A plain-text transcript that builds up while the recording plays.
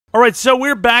Alright, so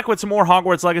we're back with some more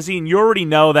Hogwarts Legacy, and you already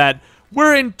know that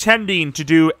we're intending to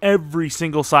do every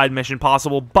single side mission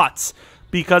possible, but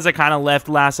because I kind of left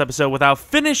last episode without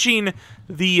finishing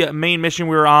the main mission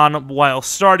we were on while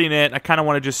starting it, I kind of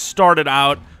want to just start it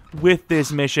out with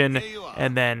this mission,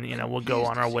 and then, you know, we'll go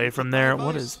on our way from there.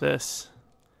 What is this?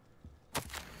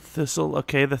 Thistle,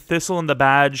 okay, the thistle and the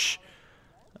badge,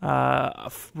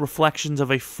 reflections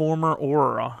of a former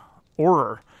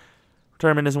auror.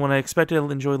 Retirement isn't what I expected.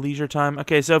 I'll enjoy leisure time.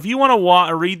 Okay, so if you want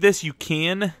to read this, you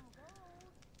can.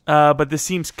 But this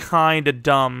seems kind of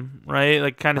dumb, right?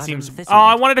 Like, kind of seems... Oh,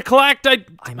 I wanted to collect! I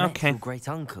met your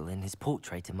great-uncle in his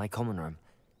portrait in my common room.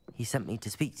 He sent me to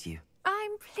speak to you.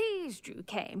 I'm pleased you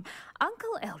came.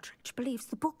 Uncle Eldritch believes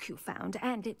the book you found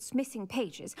and its missing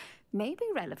pages may be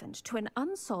relevant to an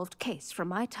unsolved case from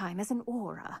my time as an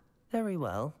auror. Very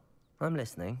well. I'm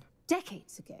listening.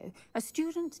 Decades ago, a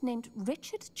student named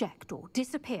Richard Jackdaw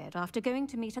disappeared after going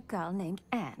to meet a girl named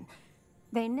Anne.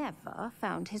 They never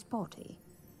found his body.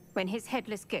 When his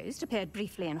headless ghost appeared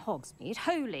briefly in Hogsmeade,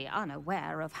 wholly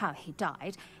unaware of how he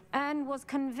died, Anne was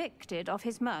convicted of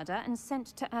his murder and sent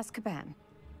to Azkaban.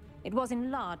 It was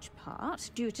in large part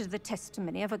due to the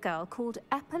testimony of a girl called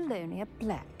Apollonia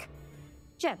Black.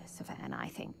 Jealous of Anne, I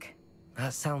think.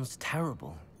 That sounds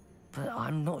terrible, but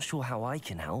I'm not sure how I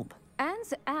can help.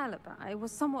 Anne's alibi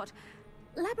was somewhat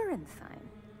labyrinthine.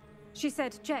 She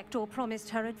said Jackdaw promised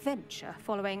her adventure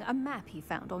following a map he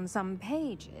found on some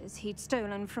pages he'd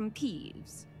stolen from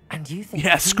Peeves. And you think...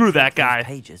 Yeah, screw that guy.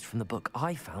 Pages from the book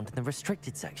I found in the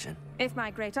restricted section. If my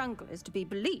great-uncle is to be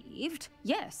believed,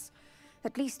 yes.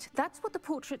 At least that's what the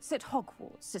portraits at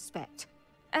Hogwarts suspect.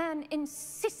 Anne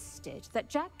insisted that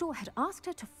Jackdaw had asked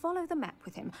her to follow the map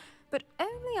with him, but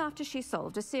only after she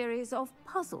solved a series of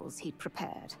puzzles he'd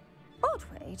prepared. Odd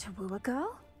way to woo a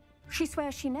girl. She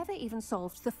swears she never even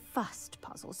solved the first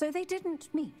puzzle, so they didn't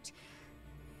meet.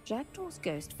 Jackdaw's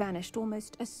ghost vanished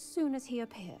almost as soon as he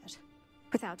appeared.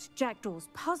 Without Jackdaw's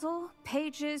puzzle,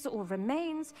 pages, or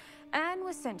remains, Anne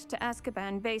was sent to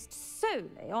Azkaban based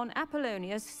solely on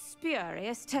Apollonia's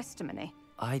spurious testimony.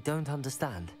 I don't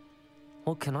understand.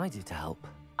 What can I do to help?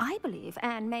 I believe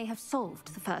Anne may have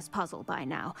solved the first puzzle by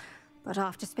now, but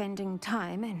after spending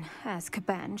time in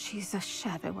Azkaban, she's a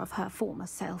shadow of her former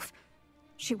self.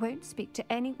 She won't speak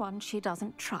to anyone she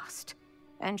doesn't trust,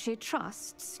 and she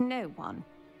trusts no one.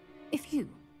 If you,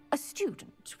 a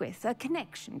student with a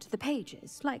connection to the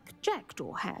pages, like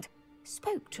Jackdaw had,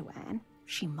 spoke to Anne,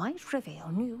 she might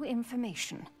reveal new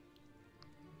information.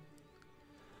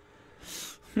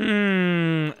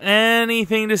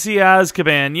 Anything to see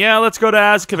Azkaban. Yeah, let's go to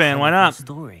Azkaban, why not?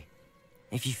 Story.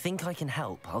 If you think I can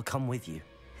help, I'll come with you.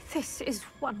 This is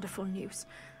wonderful news.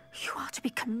 You are to be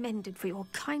commended for your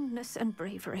kindness and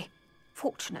bravery.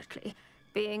 Fortunately,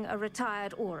 being a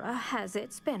retired auror has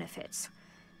its benefits.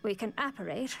 We can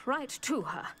apparate right to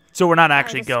her. So we're not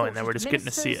actually going there, we're just getting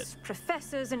to see it.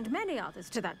 Professors and many others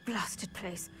to that blasted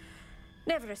place.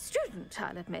 Never a student,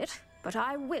 I'll admit, but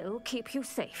I will keep you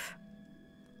safe.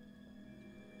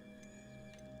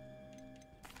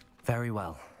 Very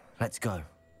well. Let's go.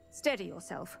 Steady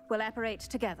yourself. We'll apparate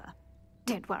together.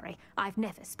 Don't worry, I've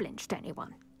never splinched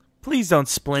anyone. Please don't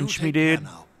splinch me, dude.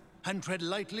 Now, and tread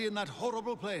lightly in that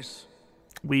horrible place.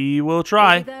 We will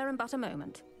try. We'll be there in but a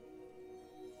moment.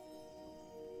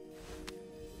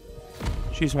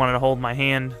 She just wanted to hold my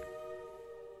hand.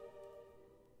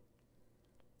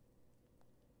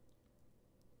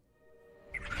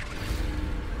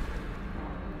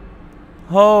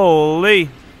 Holy.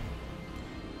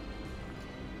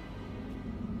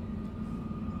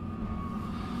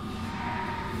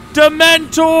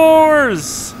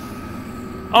 Dementors!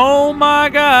 Oh my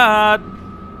god.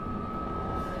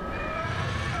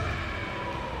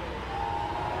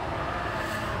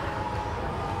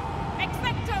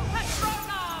 Expecto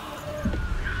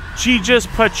Patronum! She just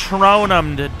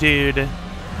Patronumed, dude.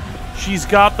 She's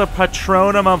got the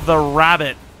Patronum of the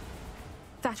rabbit.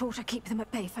 That ought to keep them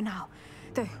at bay for now.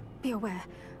 Though, be aware,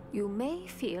 you may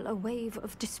feel a wave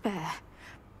of despair.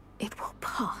 It will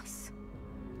pass.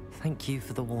 Thank you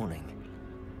for the warning.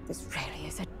 This really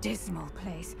is a dismal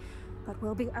place, but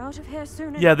we'll be out of here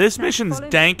soon. Yeah, this mission's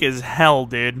dank as hell,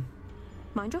 dude.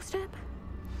 Mind your step.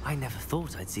 I never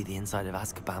thought I'd see the inside of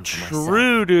Azkaban for myself.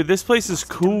 True, dude. This place is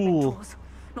cool.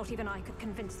 Not even I could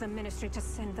convince the Ministry to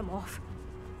send them off.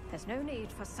 There's no need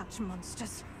for such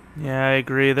monsters. Yeah, I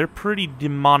agree. They're pretty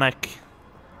demonic.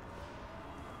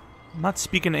 I'm not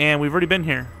speaking to Anne. We've already been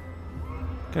here.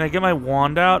 Can I get my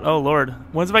wand out? Oh, Lord.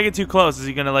 What if I get too close? Is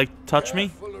he going to, like, touch me?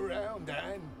 Careful around,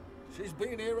 Anne. She's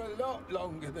been here a lot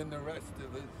longer than the rest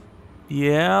of us.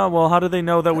 Yeah, well, how did they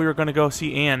know that we were going to go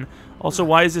see Anne? Also,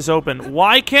 why is this open?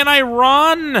 Why can't I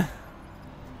run?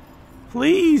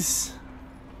 Please.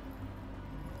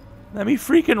 Let me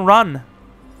freaking run.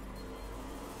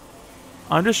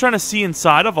 I'm just trying to see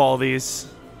inside of all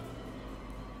these.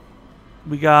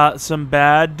 We got some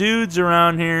bad dudes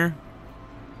around here.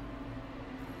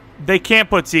 They can't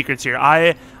put secrets here.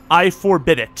 I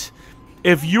forbid it.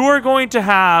 If you are going to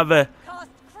have... Cast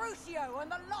Crucio on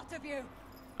the lot of you.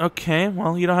 Okay,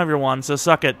 well, you don't have your wand, so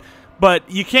suck it. But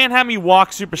you can't have me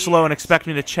walk super slow and expect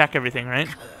me to check everything, right?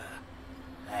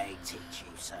 They teach you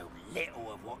so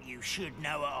little of what you should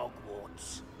know at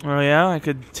Hogwarts. Oh yeah, I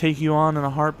could take you on in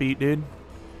a heartbeat, dude.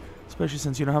 Especially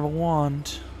since you don't have a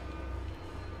wand.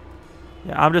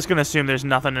 Yeah, I'm just gonna assume there's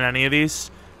nothing in any of these.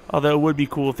 Although it would be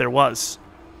cool if there was.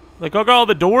 Like, look at all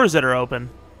the doors that are open.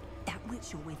 That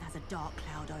witch you're with has a dark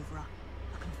cloud over her.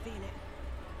 I can feel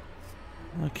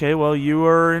it. Okay, well, you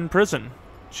are in prison.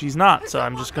 She's not, so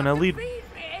I'm just gonna leave.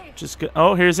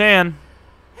 Oh, here's Anne.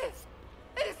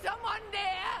 Is someone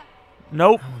there?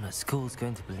 Nope. No one at school's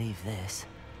going to believe this.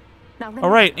 Now, All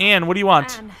right, Anne, what do you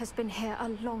want? Anne has been here a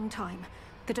long time.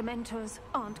 The Dementors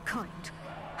aren't kind.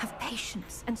 Have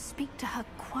patience and speak to her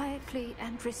quietly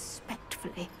and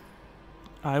respectfully.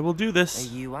 I will do Are this.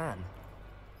 you Anne?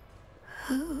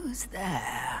 Who's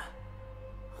there?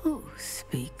 Who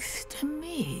speaks to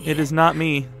me? It is not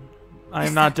me. I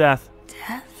am not Death.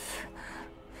 Death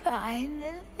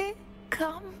finally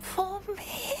come for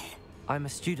me. I'm a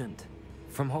student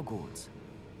from Hogwarts.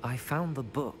 I found the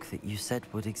book that you said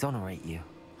would exonerate you.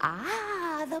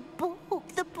 Ah, the book,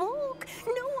 the book.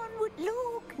 No one would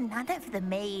look. None of the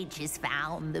mages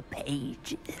found the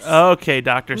pages. Okay,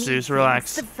 Dr. Seuss, Methinks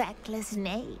relax. The feckless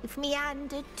knave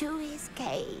meandered to his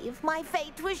cave. My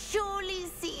fate was surely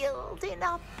sealed in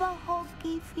upper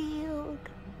Hoggyfield.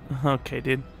 Okay,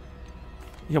 dude.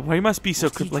 Yeah, why you must be so...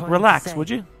 What are you Like, trying to relax, say? would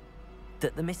you?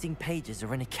 That the missing pages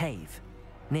are in a cave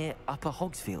near Upper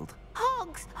Hogsfield.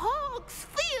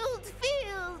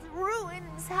 Field,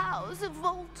 ruins house, a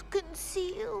vault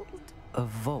concealed. A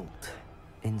vault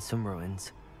in some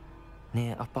ruins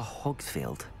near Upper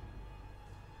Hogsfield.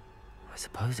 I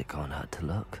suppose it can't hurt to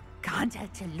look. Can't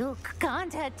hurt to look,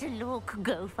 can't hurt to look.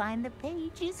 Go find the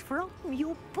pages from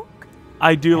your book.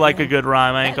 I do like a good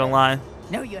rhyme, I ain't gonna lie.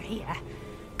 No, you're here.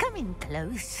 Come in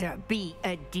closer, be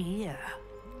a dear.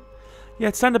 Yeah,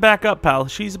 it's time to back up, pal.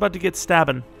 She's about to get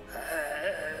stabbing.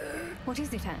 What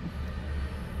is it, Anne?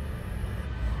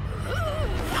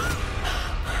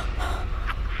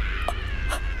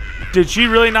 Did she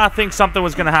really not think something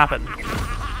was gonna happen?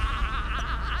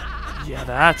 Yeah,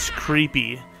 that's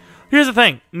creepy. Here's the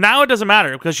thing. Now it doesn't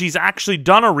matter because she's actually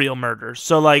done a real murder.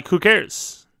 So, like, who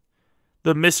cares?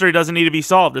 The mystery doesn't need to be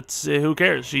solved. It's who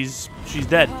cares? She's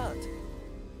dead.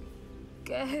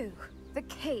 Go. The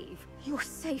cave. You're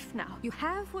safe now. You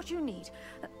have what you need.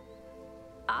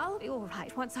 I'll be all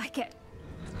right once I get...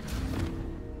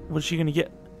 What's she gonna get?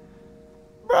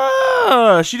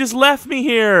 Bruh, she just left me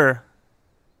here.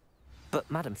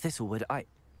 But Madam Thistlewood,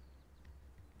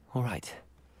 all right.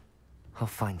 I'll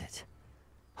find it.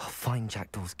 I'll find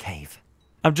Jackdaw's cave.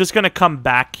 I'm just gonna come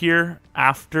back here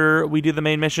after we do the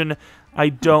main mission. I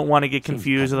don't want to get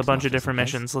confused with a bunch of different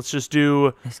missions. Let's just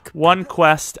do one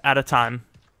quest at a time.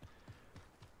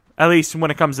 At least when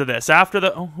it comes to this. After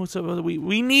the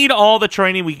we need all the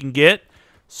training we can get.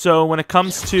 So when it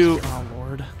comes to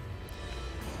Lord,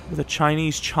 with a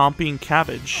Chinese chomping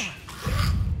cabbage.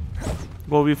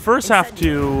 Well, we first have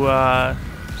to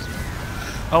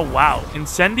oh wow,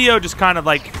 Incendio just kind of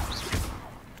like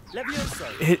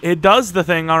it does the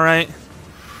thing, all right.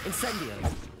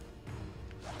 Incendio.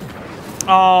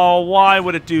 Oh, why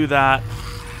would it do that?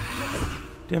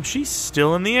 Damn, she's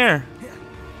still in the air.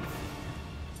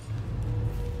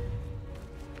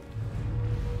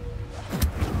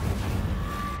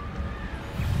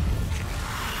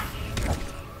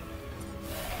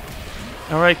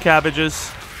 All right, cabbages.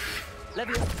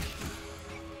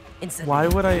 Why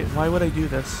would I do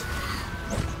this?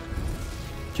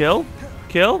 Kill?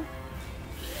 Kill?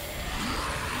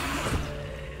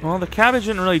 Well, the cabbage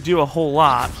didn't really do a whole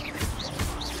lot.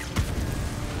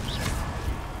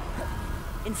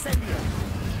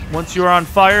 Once you are on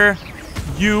fire,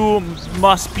 you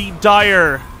must be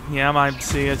dire. Yeah, I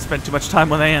see. I spent too much time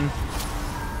with Anne.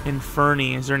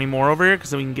 Inferni. Is there any more over here?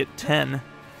 Because then we can get 10.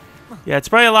 Yeah, it's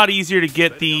probably a lot easier to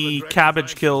get the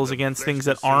cabbage kills against things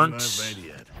that aren't.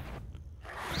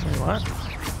 Wait, what?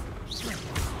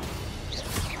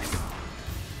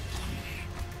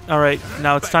 Alright,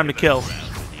 now it's time to kill.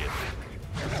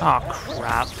 Oh,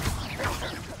 crap.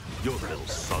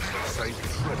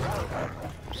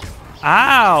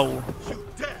 Ow!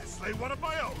 they want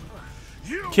my own.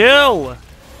 You Kill!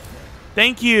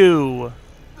 Thank you!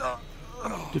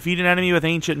 Defeat an enemy with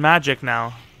ancient magic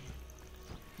now.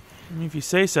 I mean, if you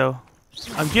say so.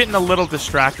 I'm getting a little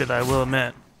distracted, I will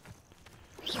admit.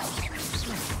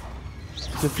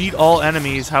 Defeat all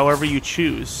enemies however you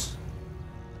choose.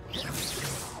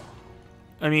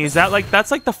 I mean, is that like...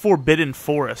 That's like the Forbidden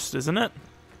Forest, isn't it?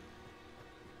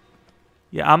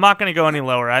 Yeah, I'm not going to go any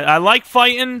lower. I like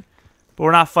fighting, but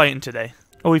we're not fighting today.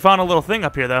 Oh, we found a little thing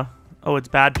up here, though. Oh, it's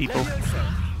bad people.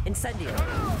 Incendio.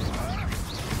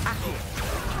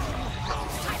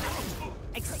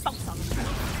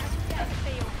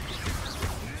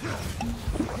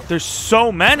 There's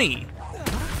so many.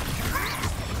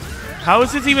 How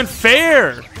is this even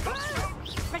fair?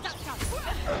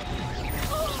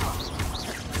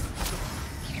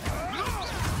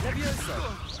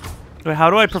 Wait,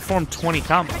 how do I perform 20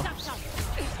 combo?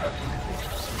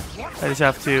 I just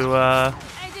have to,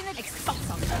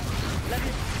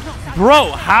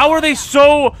 Bro, how are they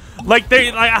so... Like,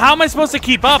 how am I supposed to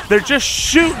keep up? They're just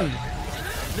shooting.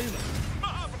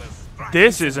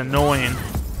 This is annoying.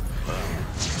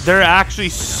 They're actually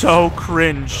so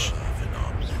cringe.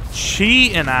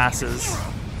 Cheating asses.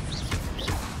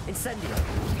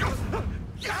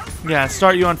 Yeah,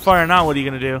 start you on fire now. What are you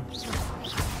gonna do?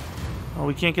 Oh,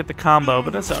 we can't get the combo,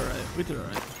 but that's alright. We did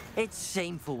alright. It's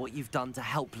shameful what you've done to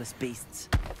helpless beasts.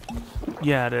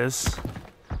 Yeah, it is.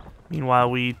 Meanwhile,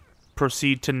 we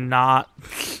proceed to not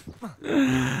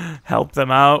help them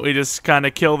out. We just kind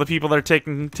of kill the people that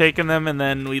are taking them, and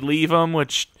then we leave them,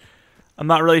 which I'm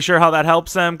not really sure how that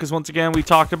helps them, because once again, we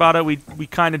talked about it. We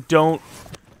kind of don't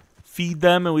feed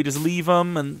them, and we just leave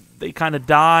them, and they kind of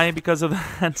die because of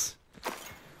that.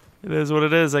 It is what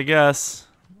it is, I guess.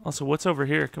 Also, what's over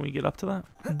here? Can we get up to that?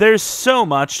 There's so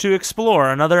much to explore.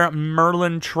 Another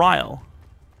Merlin trial.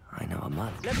 I know a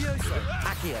man. Levioso.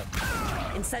 Accio.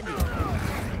 Incendio.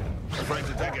 afraid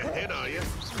to take a hit, are you?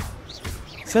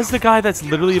 Says the guy that's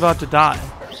literally about to die.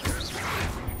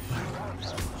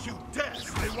 You dare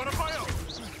say one of my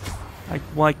own.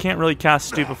 Well, I can't really cast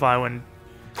Stupefy when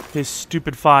his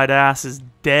stupefied ass is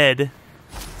dead.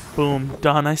 Boom.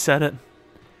 Done. I said it.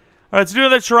 Alright, let's do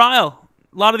another trial.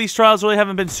 A lot of these trials really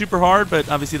haven't been super hard, but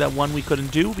obviously that one we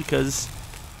couldn't do because,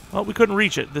 well, we couldn't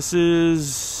reach it. This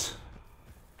is...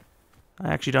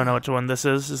 I actually don't know which one this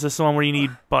is. Is this the one where you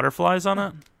need butterflies on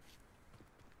it?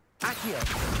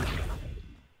 Accio.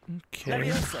 Okay.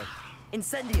 Levioso.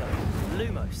 Incendio.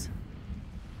 Lumos.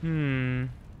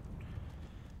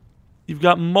 You've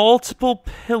got multiple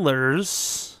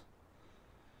pillars.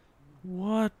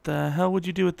 What the hell would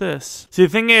you do with this? See, the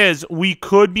thing is, we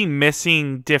could be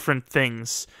missing different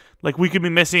things. Like, we could be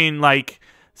missing, like,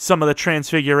 some of the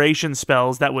transfiguration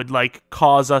spells that would, like,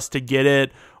 cause us to get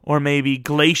it. Or maybe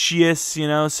Glacius, you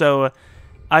know? So,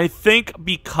 I think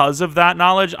because of that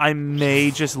knowledge, I may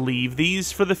just leave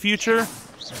these for the future.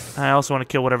 I also want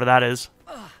to kill whatever that is.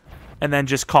 And then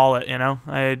just call it, you know?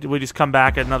 We just come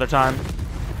back at another time.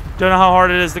 Don't know how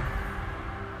hard it is to...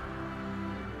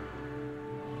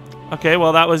 Okay,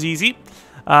 well, that was easy.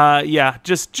 Yeah,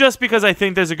 just because I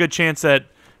think there's a good chance that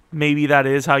maybe that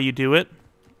is how you do it.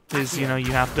 Is, you know,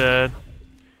 you have to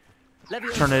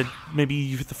turn it, maybe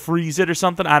you have to freeze it or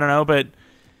something. I don't know, but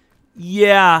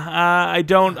yeah, I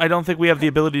don't think we have the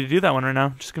ability to do that one right now.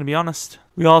 Just gonna be honest.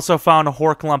 We also found a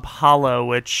Horklump Hollow,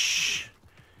 which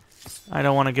I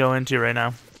don't want to go into right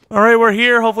now. All right, we're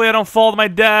here. Hopefully, I don't fall to my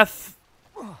death.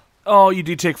 Oh, you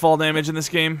do take fall damage in this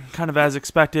game, kind of as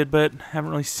expected, but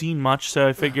haven't really seen much, so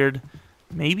I figured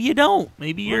maybe you don't.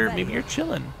 Maybe you're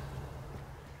chilling.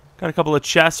 Got a couple of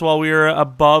chests while we were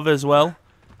above as well.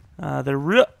 They're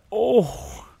really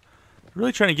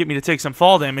trying to get me to take some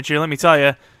fall damage here, let me tell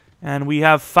you. And we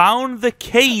have found the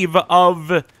cave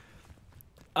of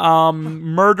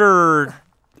murder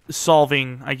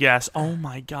solving, I guess. Oh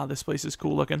my god, this place is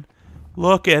cool looking.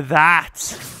 Look at that.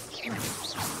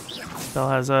 Spell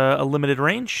has a limited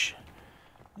range.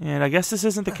 And I guess this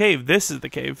isn't the cave. This is the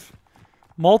cave.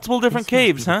 Multiple different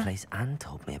caves, huh? The place Anne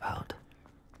told me about.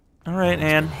 All right,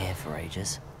 Anne. Been here for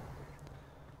ages.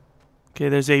 Okay,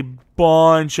 there's a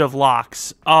bunch of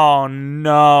locks. Oh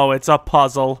no, it's a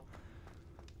puzzle.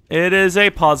 It is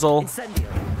a puzzle.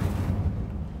 Incendio.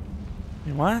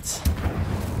 What?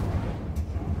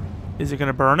 Is it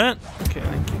gonna burn it? Okay,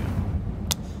 thank you.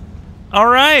 All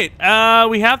right,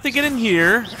 we have to get in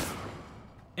here.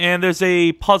 And there's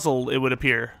a puzzle, it would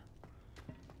appear.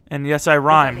 And yes, I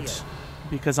rhymed.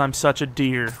 Because I'm such a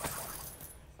deer.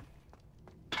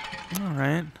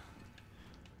 Alright.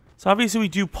 So obviously we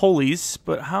do pulleys,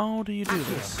 but how do you do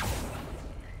this?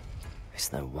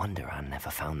 It's no wonder I never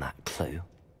found that clue.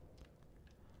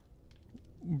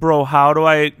 Bro, how do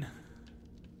I...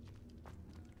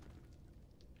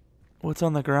 What's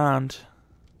on the ground?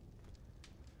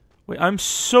 Wait, I'm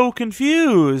so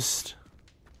confused.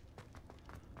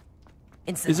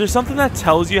 Is there something that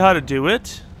tells you how to do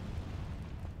it?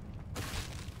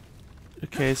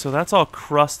 Okay, so that's all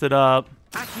crusted up.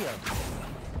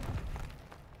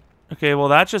 Okay, well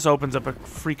that just opens up a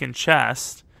freaking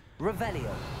chest.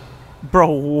 Revelio. Bro,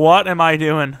 what am I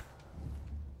doing?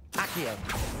 Accio.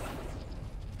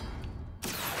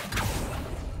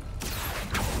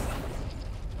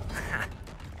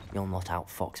 You'll not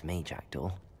outfox me,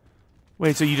 Jackdaw.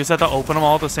 Wait, so you just have to open them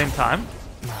all at the same time?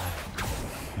 No.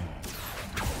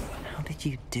 How did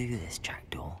you do this,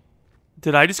 Jackdaw?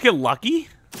 Did I just get lucky?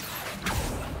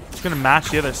 It's gonna match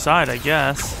the other side, I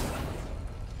guess.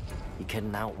 You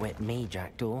couldn't outwit me,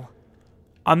 Jackdaw.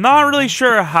 I'm not really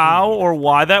sure how or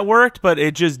why that worked, but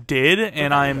it just did,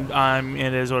 and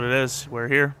it is what it is. We're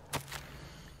here.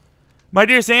 My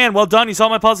dear Anne, well done. You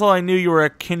solved my puzzle. I knew you were a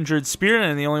kindred spirit,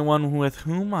 and the only one with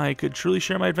whom I could truly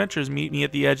share my adventures. Meet me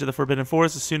at the edge of the Forbidden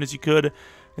Forest as soon as you could.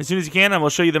 As soon as you can, I will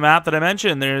show you the map that I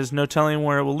mentioned. There's no telling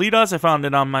where it will lead us. I found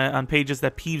it on pages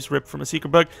that Peeves ripped from a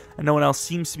secret book, and no one else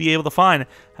seems to be able to find.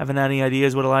 Haven't had any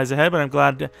ideas what lies ahead, but I'm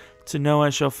glad to know I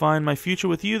shall find my future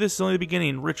with you. This is only the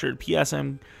beginning. Richard, P.S.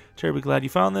 I'm terribly glad you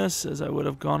found this, as I would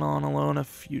have gone on alone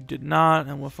if you did not.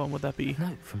 And what fun would that be? No,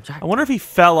 from Jack. I wonder if he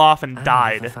fell off and I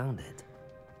died. never found it.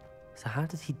 So how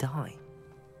did he die?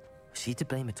 Was she to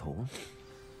blame at all?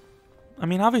 I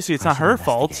mean, obviously it's I not shall her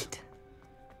fault. investigate.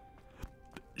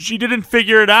 She didn't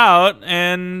figure it out,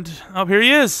 and oh, here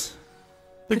he is.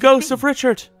 The ghost of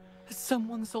Richard. Has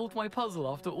someone solved my puzzle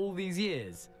after all these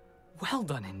years? Well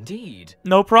done indeed.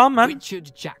 No problem, man.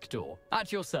 Richard Jackdaw,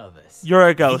 at your service. You're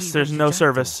a ghost. He There's was a no Jackdaw.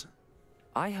 service.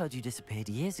 I heard you disappeared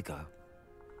years ago.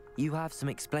 You have some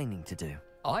explaining to do.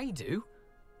 I do?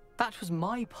 That was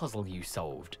my puzzle you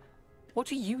solved.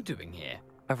 What are you doing here?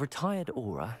 A retired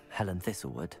aura, Helen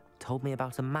Thistlewood, told me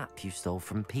about a map you stole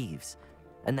from Peeves.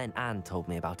 And then Anne told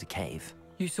me about a cave.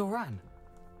 You saw Anne?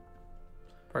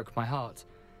 Broke my heart.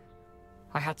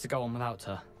 I had to go on without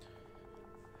her.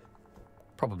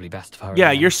 Probably best for her.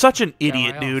 Yeah, alone. you're such an Dare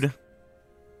idiot, I dude. ask?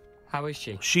 How is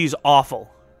she? She's awful.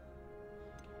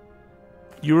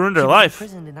 You ruined her She was life.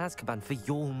 imprisoned in Azkaban for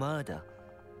your murder.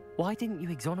 Why didn't you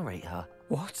exonerate her?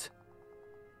 What?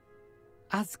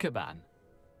 Azkaban?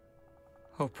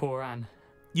 Oh, poor Anne.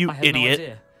 You I had idiot. No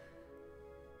idea.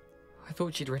 I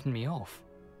thought she'd written me off.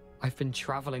 I've been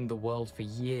traveling the world for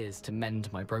years to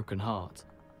mend my broken heart.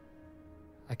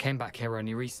 I came back here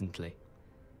only recently.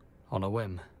 On a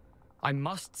whim. I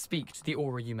must speak to the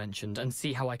aura you mentioned and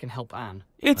see how I can help Anne.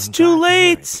 It's I'm too glad to hear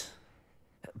late.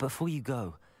 it. Before you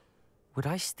go, would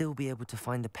I still be able to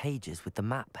find the pages with the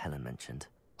map Helen mentioned?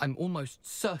 I'm almost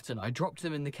certain I dropped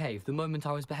them in the cave the moment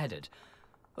I was beheaded.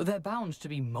 They're bound to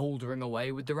be mouldering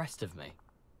away with the rest of me.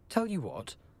 Tell you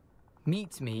what,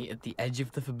 meet me at the edge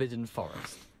of the Forbidden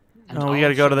Forest. And Oh, we I'll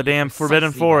gotta go to show the you damn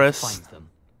Forbidden precisely where to Forest. find them.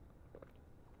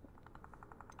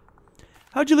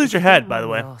 How'd you lose If your you don't head, by mind the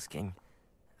me way? asking,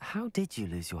 how did you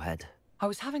lose your head? I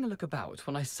was having a look about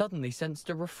when I suddenly sensed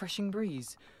a refreshing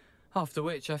breeze. After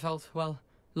which I felt, well,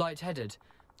 lightheaded.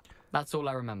 That's all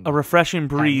I remember. A refreshing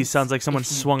breeze Hence, sounds like someone if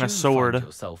you swung do a sword. Find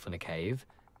yourself in a cave,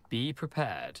 be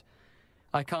prepared.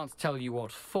 I can't tell you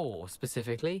what for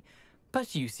specifically,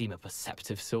 but you seem a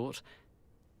perceptive sort.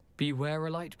 Beware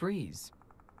a light breeze.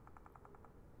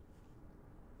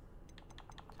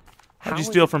 How'd you How is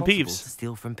steal it from possible Peeves? to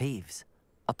steal from Peeves?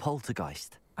 A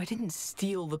poltergeist. I didn't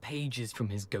steal the pages from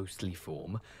his ghostly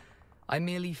form. I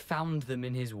merely found them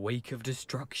in his wake of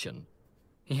destruction.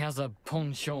 He has a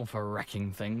penchant for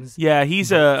wrecking things. Yeah,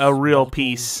 he's a Books, real bottles,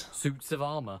 piece. Suits of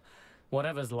armor,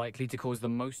 whatever's likely to cause the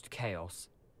most chaos.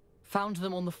 Found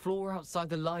them on the floor outside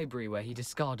the library where he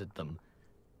discarded them.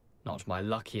 Not my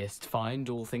luckiest find,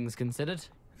 all things considered.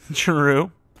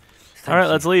 True. Thank All right,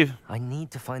 you. let's leave. I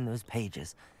need to find those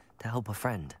pages to help a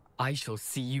friend. I shall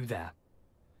see you there.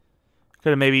 Could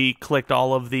have maybe clicked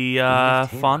all of the Who lived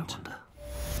here, I font. wonder?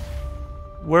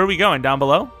 Where are we going? Down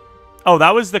below? Oh,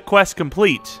 that was the quest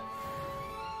complete.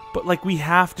 But, like, we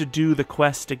have to do the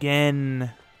quest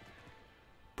again.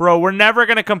 Bro, we're never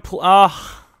going to complete...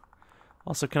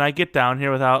 Also, can I get down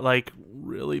here without, like,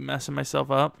 really messing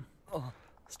myself up?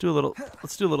 Let's do a little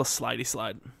slidey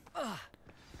slide.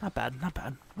 Not bad, not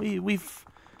bad.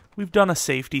 We've done a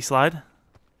safety slide.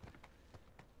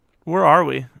 Where are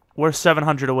we? We're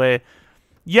 700 away.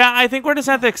 Yeah, I think we're just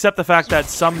have to accept the fact that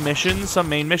some missions, some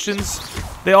main missions,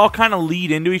 they all kind of lead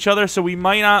into each other, so we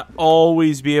might not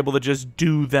always be able to just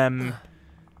do them,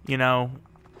 you know,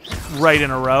 right in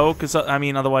a row, because, I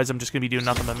mean, otherwise I'm just going to be doing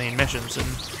nothing but main missions, and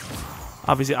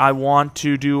Obviously, I want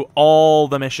to do all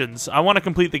the missions. I want to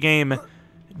complete the game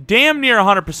damn near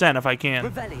 100% if I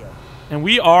can. And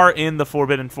we are in the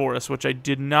Forbidden Forest, which I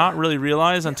did not really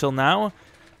realize until now.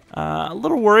 A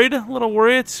little worried.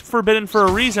 It's forbidden for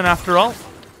a reason, after all.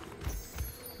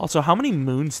 Also, how many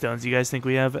moonstones do you guys think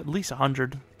we have? At least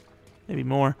 100. Maybe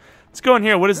more. Let's go in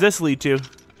here. What does this lead to?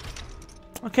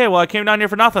 Okay, well, I came down here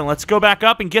for nothing. Let's go back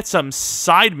up and get some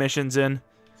side missions in.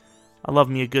 I love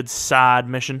me a good side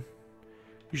mission.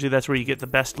 Usually that's where you get the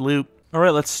best loot. All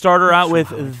right, let's start her out with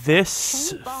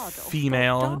this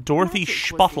female, Dorothy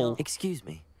Spottle. Excuse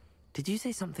me. Did you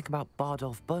say something about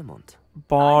Bardolph Beaumont?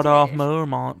 Bardolph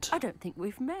Beaumont. I don't think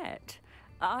we've met.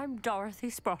 I'm Dorothy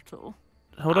Sprottle.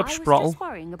 Hold up, I was Sprottle. just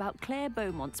worrying about Claire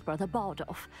Beaumont's brother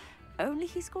Bardolph. Only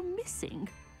he's gone missing.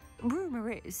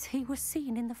 Rumour is he was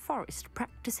seen in the forest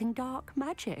practicing dark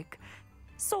magic.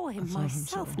 Saw him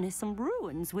myself near some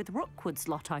ruins with Rookwood's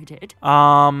lot, I did.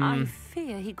 I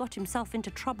fear he got himself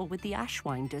into trouble with the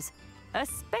Ashwinders,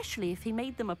 especially if he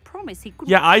made them a promise he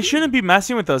couldn't Yeah, I keep. shouldn't be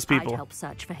messing with those people. I'd help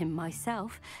search for him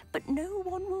myself, but no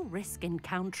one will risk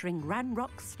encountering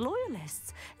Ranrock's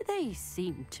loyalists. They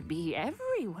seem to be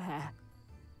everywhere.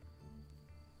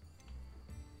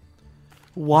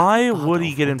 Why would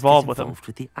he get involved with them?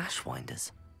 With the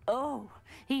Ashwinders. Oh,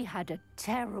 he had a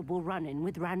terrible run-in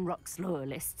with Ranrock's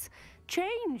loyalists.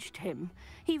 Changed him.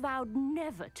 He vowed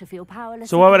never to feel powerless.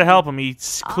 So why would it again. help him? He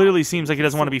clearly seems like he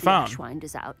doesn't want to be found. The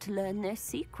Ashwinders out to learn their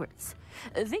secrets.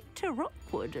 Victor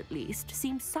Rookwood, at least,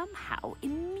 seems somehow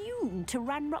immune to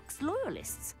Ranrock's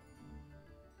loyalists.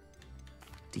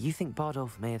 Do you think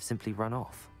Bardolph may have simply run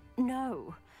off?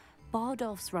 No.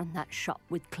 Bardolph's run that shop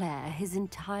with Claire his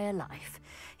entire life.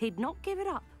 He'd not give it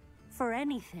up for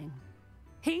anything.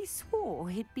 He swore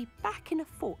he'd be back in a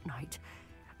fortnight.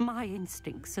 My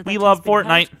instincts are that We love he's been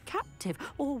Fortnite. held captive,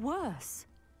 or worse.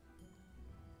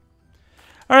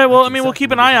 All right, well, I mean, we'll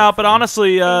keep an eye out, but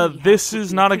honestly, this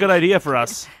is not a good idea for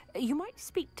us. You might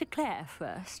speak to Claire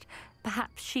first.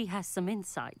 Perhaps she has some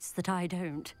insights that I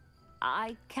don't.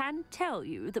 I can tell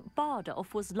you that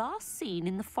Bardolph was last seen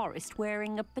in the forest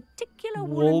wearing a particular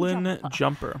Woolen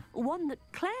jumper. One that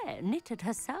Claire knitted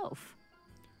herself.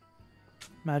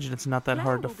 Imagine it's not that Claire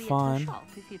hard to will be at her find. shop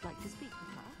if you'd like to speak with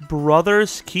her.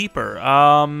 Brother's Keeper.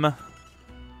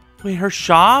 Wait, her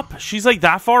shop? She's like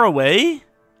that far away?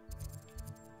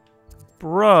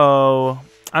 Bro.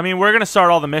 I mean, we're going to start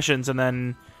all the missions and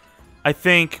then I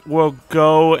think we'll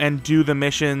go and do the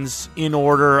missions in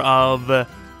order of...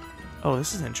 oh,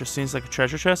 this is interesting. It's like a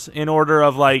treasure chest. In order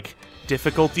of, like,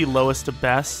 difficulty, lowest to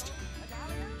best.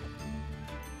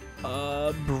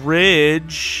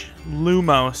 Bridge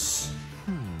Lumos.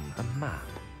 A map.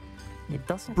 It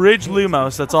doesn't. Bridge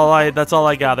Lumos. That's all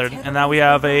I gathered. And now we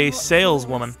have a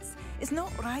saleswoman. It's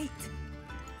not right.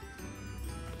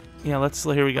 Yeah,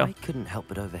 here we go. I couldn't help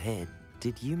but overhear.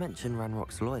 Did you mention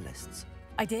Ranrock's loyalists?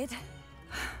 I did.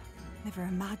 Never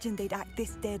imagined they'd act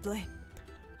this deadly.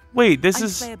 Wait, this I'm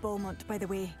is... Claire Beaumont, by the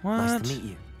way. What? Nice to meet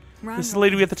you. This is the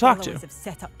lady we have to talk to. Ranrock have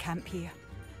set up camp here.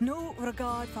 No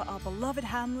regard for our beloved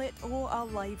hamlet or our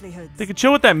livelihoods. They could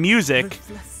chill with that music.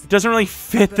 Ruthless. It doesn't really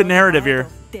fit the Brother narrative here.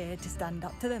 Bardolph dared to stand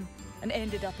up to them and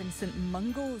ended up in St.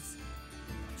 Mungo's.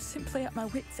 Simply at my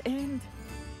wit's end.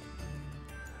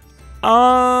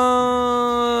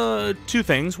 Two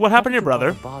things. What happened to your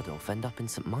brother? Bardolph end up in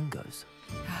St. Mungo's.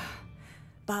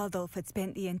 Bardolph had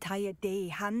spent the entire day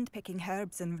hand-picking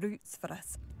herbs and roots for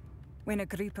us. When a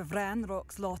group of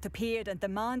Ranrock's lot appeared and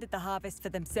demanded the harvest for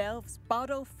themselves,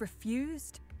 Bardolph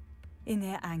refused. In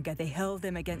their anger, they hurled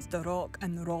him against the rock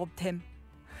and robbed him.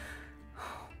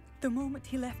 The moment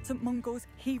he left St. Mungo's,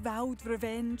 he vowed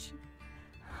revenge.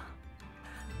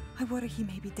 I worry he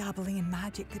may be dabbling in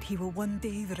magic that he will one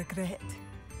day regret.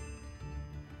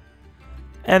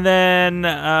 And then,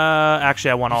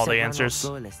 actually, I want all You said the answers. Ranrock's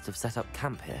loyalists have set up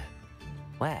camp here.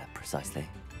 Where, precisely?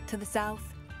 To the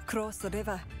south, across the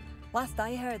river. Last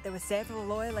I heard, there were several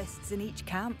loyalists in each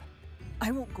camp.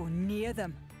 I won't go near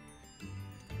them.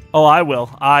 Oh, I will.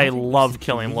 I think we love should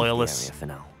killing leave the loyalists. area for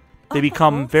now. They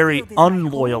become very Hogfield is my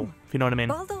unloyal, home. if you know what I mean.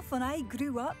 Bardolph and I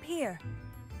grew up here.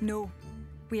 No,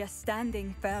 we are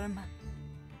standing firm.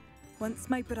 Once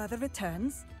my brother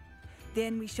returns,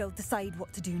 then we shall decide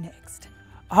what to do next.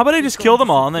 How about I just kill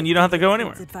them all and then you don't have to go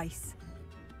anywhere? Advice.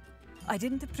 I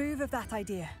didn't approve of that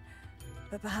idea,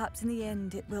 but perhaps in the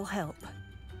end it will help.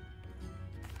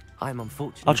 I'm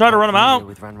unfortunate. I'll try to run 'em out.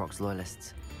 With Ranrock's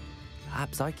loyalists.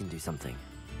 Perhaps I can do something.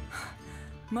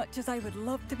 Much as I would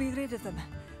love to be rid of them,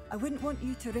 I wouldn't want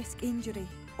you to risk injury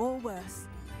or worse.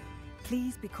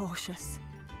 Please be cautious.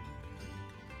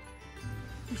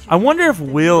 I wonder if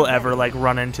we'll ever, like,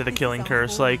 run into the killing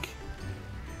curse. Like,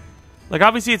 Like,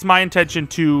 obviously, it's my intention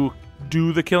to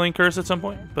do the killing curse at some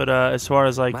point. But as far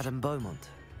as, like... Madame Beaumont.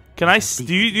 Can I...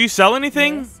 Do you sell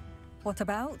anything? Yes. What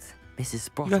about? Mrs.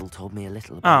 Sprottle told me a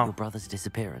little about your brother's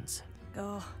disappearance.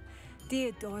 Oh,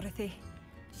 dear Dorothy.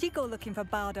 She'd go looking for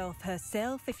Bardolph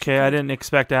herself if Okay, I didn't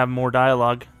expect to have more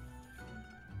dialogue.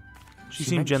 She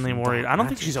seemed genuinely worried. I don't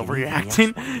think she's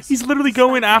overreacting. He's literally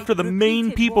going after the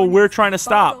main people we're trying to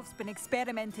stop. Bardolph's been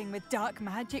experimenting with dark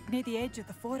magic near the edge of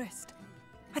the forest.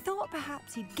 I thought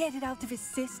perhaps he'd get it out of his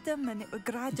system and it would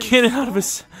gradually... Get it out of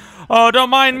his... Oh, don't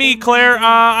mind me, Claire.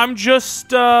 I'm just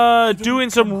doing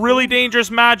some really dangerous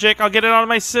magic. I'll get it out of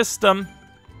my system.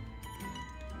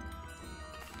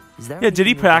 Yeah, did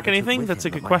he pack anything? That's a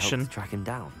good question. Track him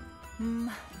down.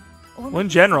 Well, in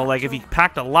general, like, if he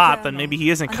packed a lot, then maybe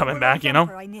he isn't coming back, you know?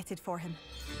 I knitted for him.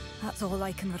 That's all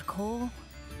I can recall.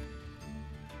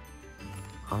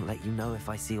 I'll let you know if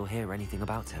I see or hear anything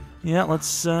about him. Yeah,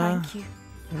 let's, Thank you.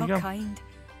 there How we go. kind.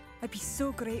 I'd be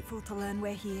so grateful to learn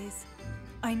where he is.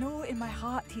 I know in my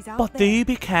heart he's out But there. do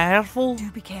be careful.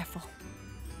 Do be careful.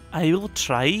 I will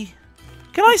try.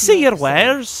 Can I see your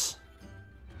wares?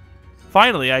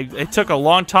 Finally, it took a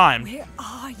long time. Where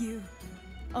are you?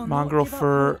 I'll not Mongrel give up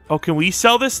fur. hope. Oh, can we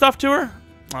sell this stuff to her?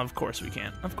 Of course we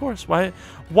can't. Of course. Why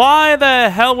the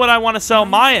hell would I want to sell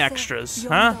my extras,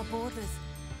 huh? Beyond our borders,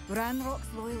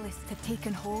 Ranrock's loyalists have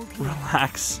taken hold here.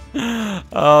 Relax.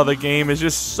 Oh, the game is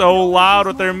just so loud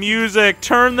with their music.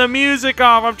 Turn the music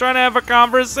off. I'm trying to have a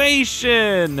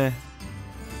conversation. I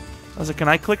was like, can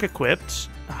I click equipped?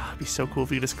 It'd be so cool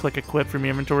if you could just click equip from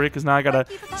your inventory, because now I gotta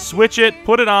switch it,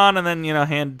 put it on, and then, you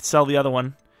know, sell the other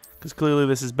one. Because clearly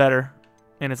this is better.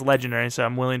 And it's legendary, so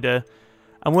I'm willing to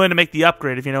make the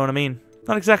upgrade, if you know what I mean.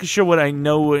 Not exactly sure what I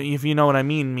know, if you know what I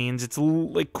mean, means. It's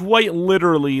like quite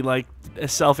literally like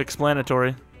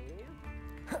self-explanatory.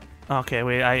 Okay,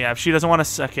 wait, she doesn't want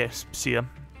to. Okay, see ya.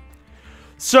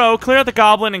 So clear out the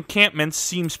goblin encampments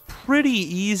seems pretty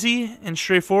easy and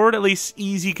straightforward. At least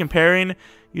easy comparing.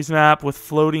 Use the map with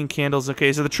floating candles.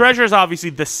 Okay, so the treasure is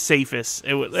obviously the safest.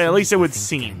 At least it would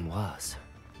seem.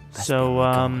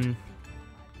 So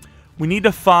we need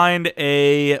to find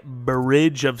a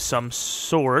bridge of some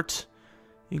sort.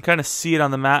 You can kind of see it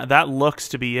on the map. That looks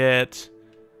to be it.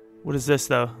 What is this,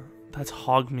 though? That's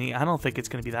Hogsmeade. I don't think it's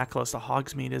going to be that close to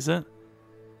Hogsmeade, is it?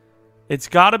 It's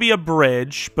got to be a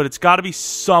bridge, but it's got to be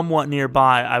somewhat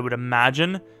nearby, I would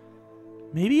imagine.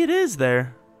 Maybe it is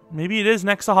there. Maybe it is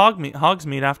next to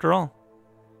Hogsmeade, after all.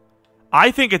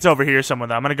 I think it's over here somewhere,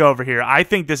 though. I'm going to go over here. I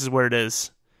think this is where it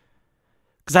is.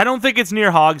 Because I don't think it's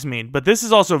near Hogsmeade, but this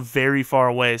is also very far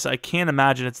away, so I can't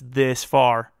imagine it's this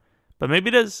far. But maybe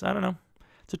it is. I don't know.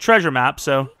 It's a treasure map,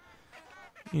 so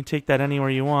you can take that anywhere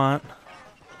you want.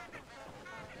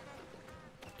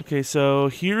 Okay, so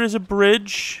here is a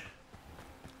bridge.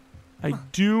 I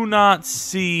do not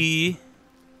see...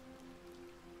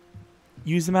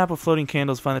 Use the map with floating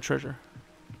candles to find the treasure.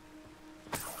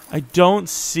 I don't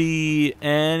see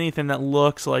anything that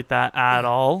looks like that at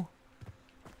all.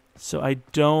 So I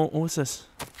don't... What's this?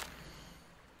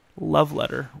 Love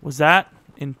letter. Was that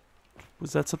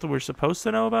something we're supposed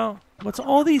to know about? What's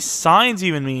all these signs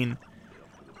even mean?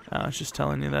 Oh, it's just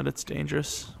telling you that it's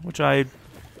dangerous, which I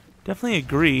definitely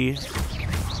agree.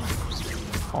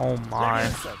 Oh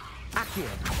my.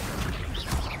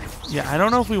 Yeah, I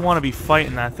don't know if we want to be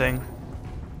fighting that thing.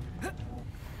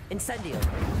 Incendio.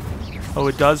 Oh,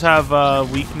 it does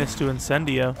have weakness to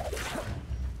Incendio.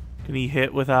 Can he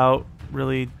hit without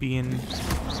really being...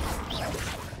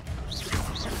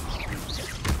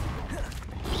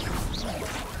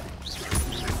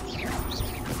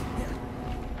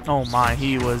 Oh my,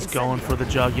 he was going for the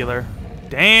jugular.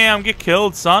 Damn, get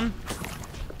killed, son.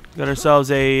 Got ourselves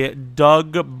a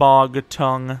Dug Bog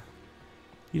Tongue.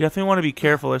 You definitely want to be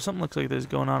careful. There's something looks like there's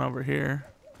going on over here.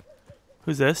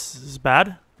 Who's this? Is this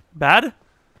bad? Bad?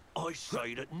 I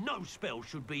say that no spell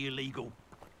should be illegal.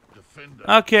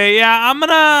 Okay, yeah,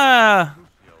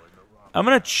 I'm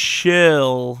gonna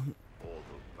chill.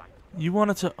 You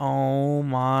wanted to... Oh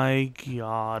my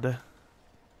god.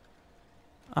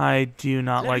 I do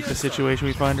not like the situation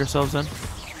we find ourselves in.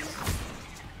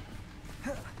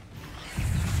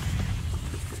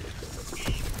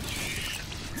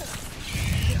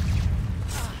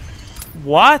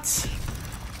 What?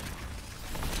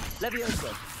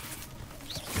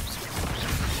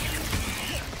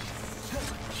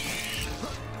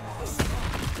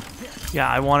 Yeah,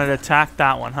 I wanted to attack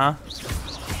that one, huh?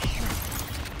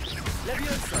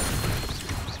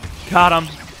 Got him.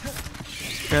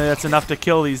 Really, that's enough to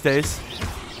kill these days.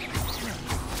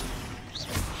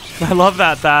 I love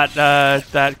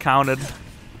that counted.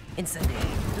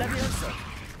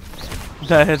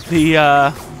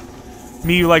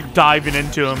 Me, like, diving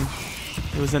into him.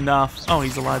 It was enough. Oh,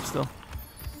 he's alive still.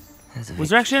 Was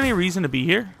there actually any reason to be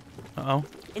here? Uh-oh.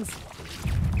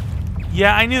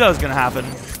 Yeah, I knew that was going to happen.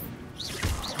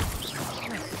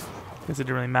 Guess it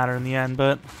didn't really matter in the end,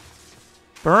 but...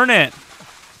 Burn it!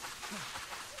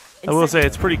 I will say,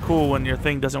 it's pretty cool when your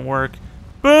thing doesn't work.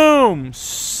 Boom!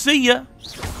 See ya!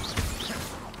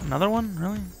 Another one?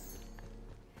 Really?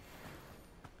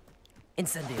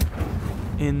 Incendio.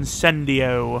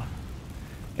 Incendio.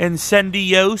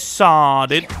 Incendio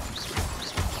sodded.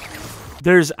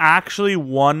 There's actually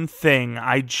one thing,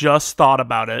 I just thought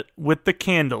about it, with the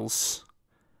candles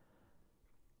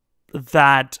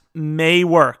that may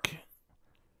work.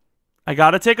 I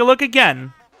gotta take a look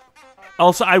again.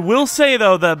 Also, I will say,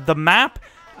 though, the map,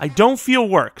 I don't feel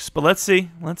works. But let's see.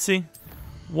 Let's see.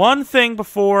 One thing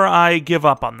before I give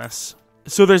up on this.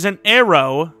 So there's an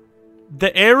arrow.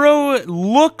 The arrow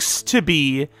looks to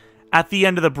be at the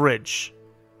end of the bridge.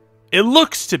 It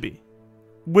looks to be.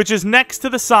 Which is next to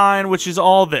the sign, which is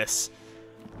all this.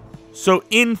 So,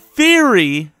 in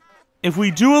theory, if we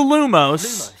do a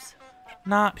Lumos...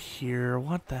 Not here.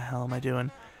 What the hell am I doing?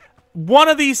 One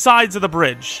of these sides of the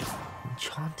bridge.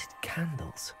 Enchanted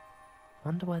candles.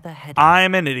 Wonder where they're headed.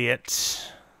 I'm an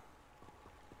idiot.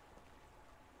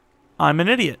 I'm an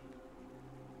idiot.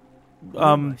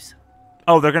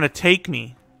 Oh, they're gonna take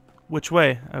me. Which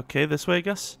way? Okay, this way, I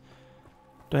guess.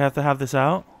 Do I have to have this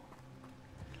out?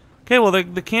 Okay, well,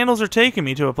 the candles are taking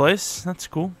me to a place. That's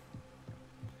cool.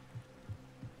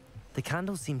 The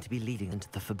candles seem to be leading into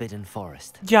the Forbidden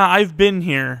Forest. Yeah, I've been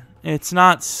here. It's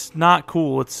not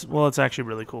cool. Well, it's actually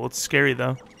really cool. It's scary,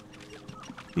 though.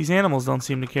 These animals don't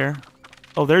seem to care.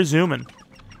 Oh, they're zooming.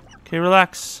 Okay,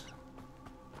 relax.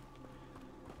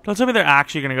 Don't tell me they're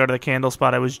actually going to go to the candle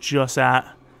spot I was just at.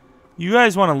 You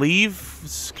guys want to leave?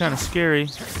 It's kind of scary.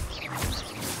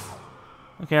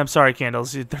 Okay, I'm sorry,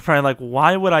 candles. They're probably like,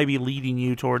 why would I be leading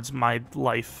you towards my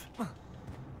life?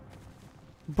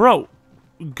 Bro,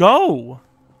 go!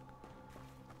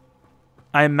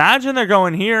 I imagine they're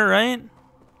going here, right?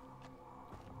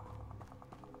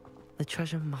 The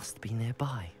treasure must be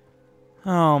nearby.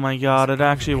 Oh my god, it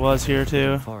actually was here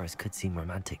too. The forest could seem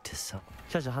romantic to some.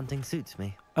 Treasure hunting suits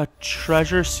me. A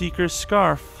treasure seeker's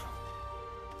scarf.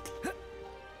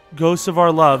 Ghosts of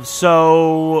our love.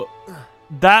 So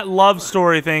that love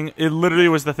story thing, it literally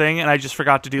was the thing, and I just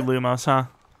forgot to do Lumos, huh?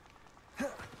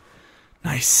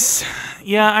 Nice.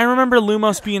 Yeah, I remember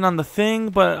Lumos being on the thing,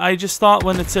 but I just thought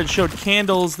when it said showed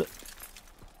candles...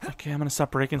 Okay, I'm gonna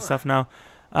stop breaking stuff now.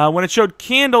 When it showed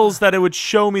candles that it would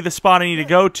show me the spot I need to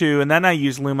go to, and then I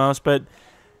use Lumos, but...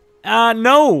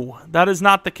 no, that is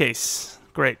not the case.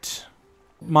 Great.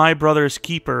 My brother's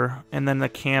keeper, and then the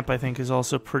camp, I think, is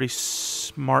also pretty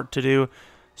smart to do.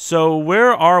 So,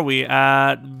 where are we?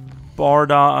 At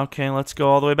Barda. Okay, let's go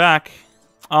all the way back.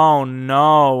 Oh,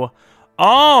 no.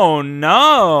 Oh,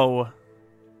 no!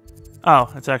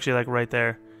 Oh, it's actually, like, right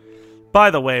there. By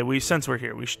the way, since we're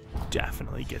here, we should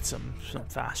definitely get some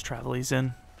fast travelies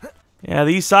in. Yeah,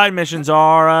 these side missions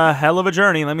are a hell of a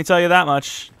journey, let me tell you that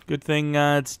much. Good thing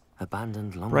it's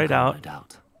abandoned long right ago, out. no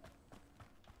doubt.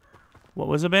 What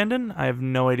was abandoned? I have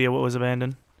no idea what was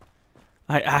abandoned.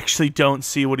 I actually don't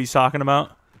see what he's talking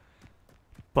about.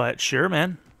 But sure,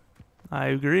 man. I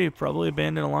agree. Probably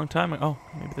abandoned a long time ago.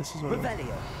 Oh, maybe this is what it was.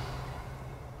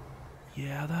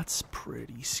 Yeah, that's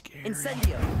pretty scary.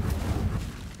 Incendio.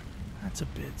 That's a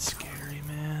bit scary,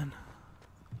 man.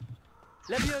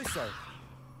 Levioso.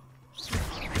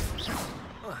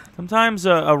 Sometimes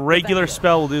a regular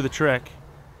spell will do the trick.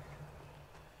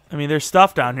 I mean, there's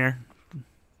stuff down here.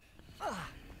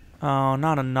 Oh,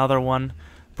 not another one.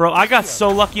 Bro, I got so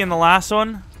lucky in the last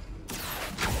one.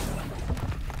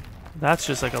 That's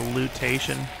just like a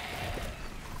lootation.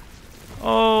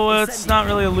 Oh, it's not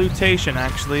really a lootation,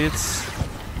 actually. It's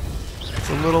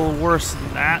a little worse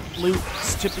than that.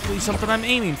 Loot's typically something I'm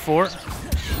aiming for.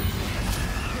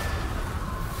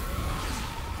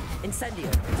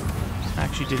 Incendio.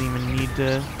 Actually didn't even need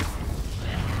to...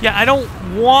 Yeah, I don't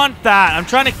want that. I'm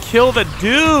trying to kill the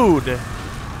dude.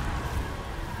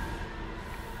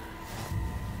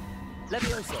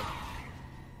 Levioso.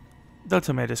 Don't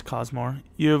tell me I just cause more.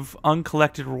 You have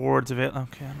uncollected rewards of it.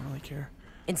 Okay, I don't really care.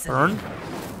 Burn?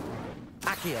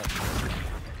 Accio.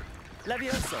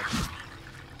 Levioso.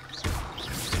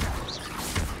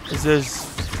 Is this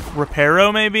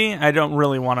Reparo, maybe? I don't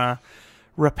really want to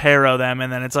Reparo them,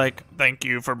 and then it's like, thank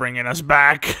you for bringing us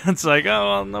back. It's like, oh,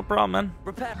 well, no problem, man.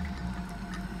 Repair.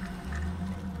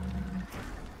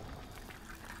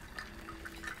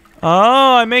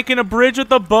 Oh, I'm making a bridge with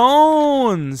the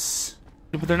bones.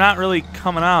 But they're not really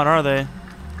coming out, are they?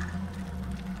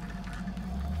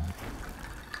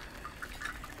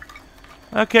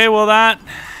 Okay, well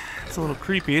it's a little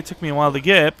creepy. It took me a while to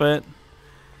get, but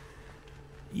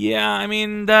yeah, I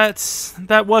mean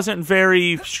that wasn't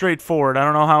very straightforward. I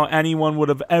don't know how anyone would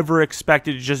have ever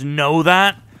expected to just know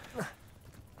that.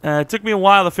 It took me a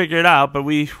while to figure it out, but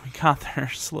we got there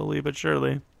slowly but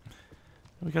surely.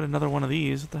 We got another one of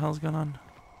these. What the hell's going on?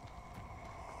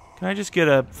 Can I just get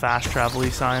a fast travel-y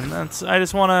sign? I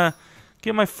just want to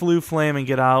get my flu flame and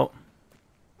get out.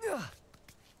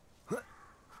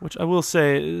 Which I will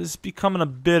say is becoming a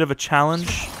bit of a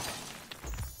challenge.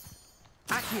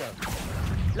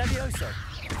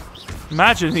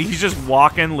 Imagine he's just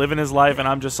walking, living his life, and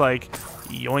I'm just like,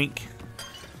 yoink.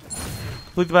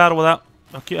 Complete the battle without...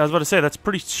 Okay, I was about to say, that's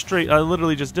pretty straight. I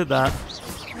literally just did that.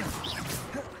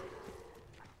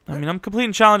 I mean, I'm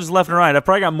completing challenges left and right. I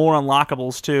probably got more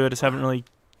unlockables, too. I just haven't really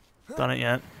done it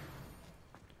yet.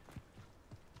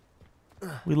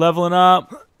 We leveling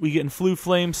up. We getting flu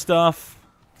flame stuff.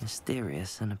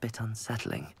 Mysterious and a bit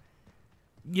unsettling.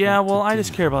 Yeah, well, I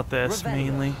just care about this,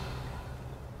 mainly.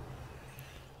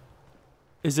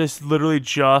 Is this literally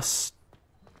just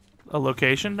a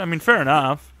location? I mean, fair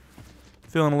enough.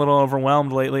 Feeling a little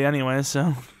overwhelmed lately anyway,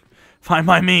 so fine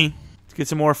by me. Let's get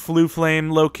some more flu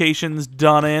flame locations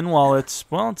done in while it's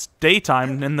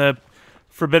daytime in the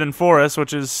Forbidden Forest,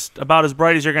 which is about as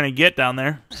bright as you're going to get down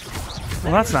there.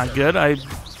 Well, that's not good. I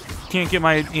can't get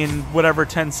my in whatever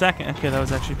 10 seconds. Okay, that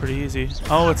was actually pretty easy.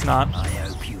 Oh, it's not. I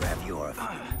hope you have your...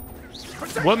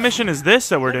 What mission is this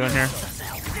that we're doing here?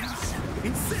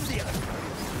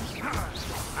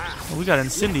 Oh, we got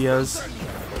Incendios.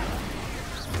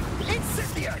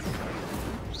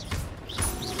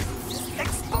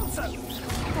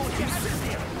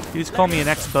 He just called me an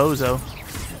ex-bozo.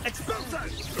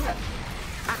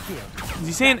 Is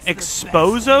he saying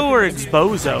exposo or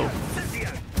exbozo?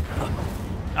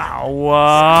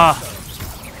 Ow.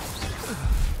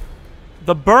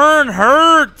 The burn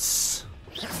hurts.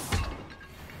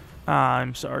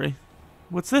 I'm sorry.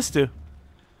 What's this do?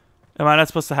 Am I not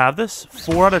supposed to have this?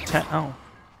 4 out of 10. Oh.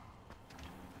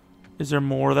 Is there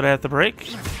more that I have to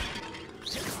break?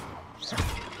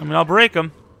 I mean, I'll break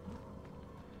them.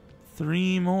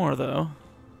 3 more, though.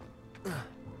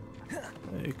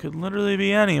 It could literally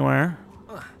be anywhere.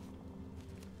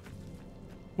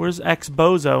 Where's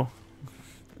ex-bozo?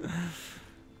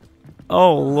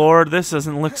 Oh, Lord, this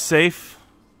doesn't look safe.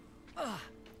 I'm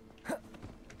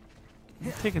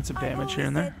taking some damage here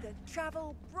and there.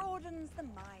 Travel broadens the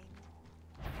mind.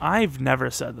 I've never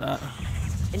said that.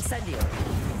 Incendio.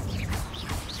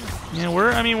 Yeah,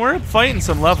 we're fighting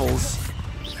some levels.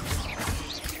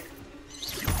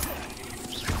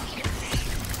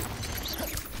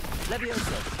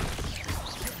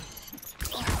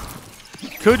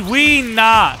 Could we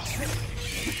not?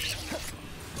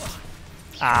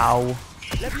 Ow.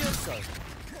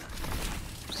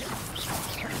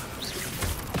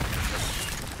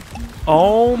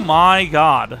 Oh my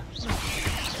god.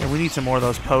 Yeah, we need some more of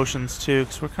those potions too,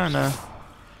 because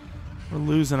we're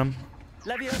losing them.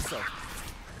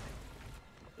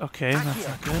 Okay, that's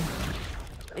not good.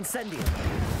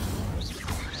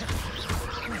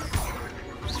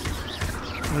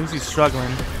 At least he's struggling.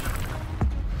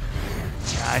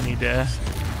 Yeah, I need to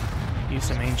use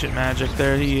some ancient magic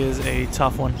there. He is a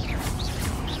tough one.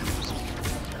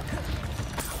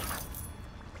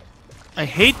 I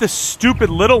hate the stupid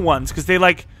little ones because they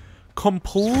like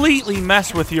completely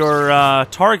mess with your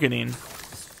targeting.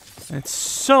 It's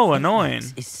so annoying.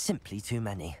 It's simply too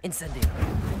many. Incendio.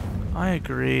 I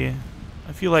agree.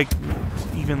 I feel like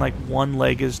even like one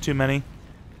leg is too many.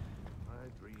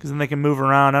 Because then they can move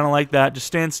around. I don't like that. Just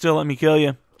stand still, let me kill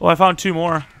you. Oh, I found 2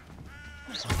 more.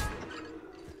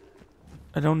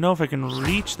 I don't know if I can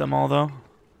reach them all, though.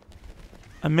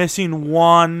 I'm missing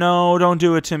 1. No, don't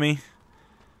do it to me.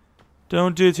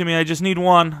 Don't do it to me. I just need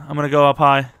 1. I'm going to go up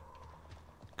high.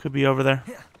 Could be over there.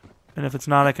 And if it's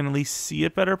not, I can at least see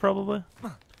it better, probably.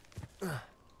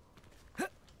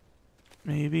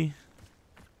 Maybe.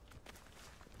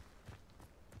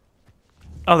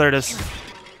 Oh, there it is.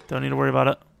 Don't need to worry about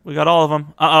it. We got all of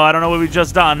them. Uh-oh, I don't know what we've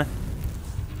just done.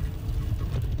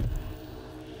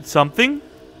 Something?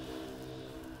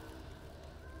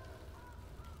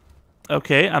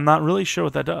 Okay, I'm not really sure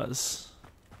what that does.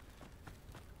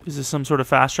 Is this some sort of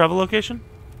fast travel location?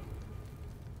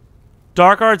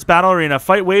 Dark Arts Battle Arena.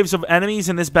 Fight waves of enemies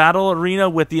in this battle arena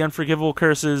with the unforgivable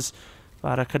curses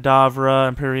Vada Kedavra,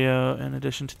 Imperio, in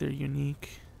addition to their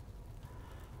unique.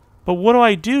 But what do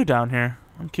I do down here?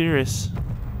 I'm curious.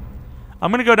 I'm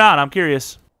going to go down. I'm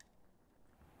curious.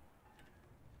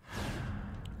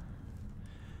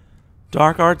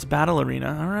 Dark Arts Battle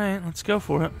Arena. All right, let's go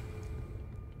for it.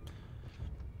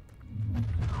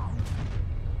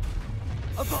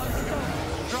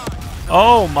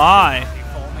 Oh my.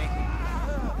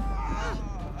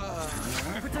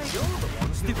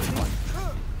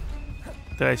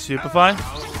 Did I stupefy?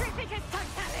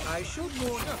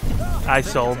 I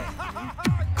sold.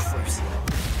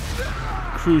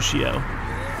 Crucio.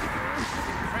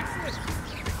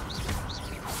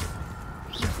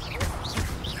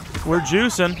 We're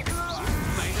juicing.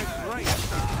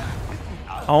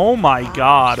 Oh my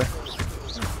god.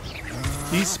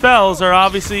 These spells are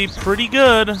obviously pretty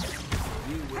good.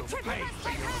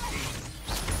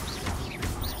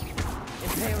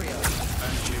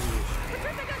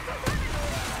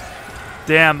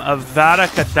 Damn, Avada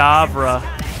Kedavra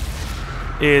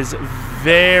is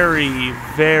very,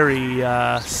 very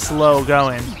slow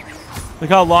going. Look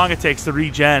how long it takes to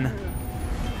regen.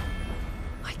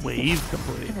 Wave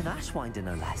complete. In an Ashwinder,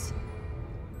 no less.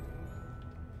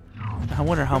 I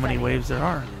wonder how many waves there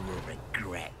are.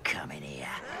 Regret coming here.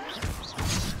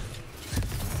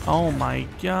 Oh my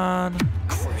god.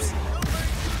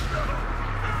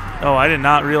 Oh, I did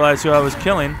not realize who I was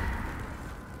killing.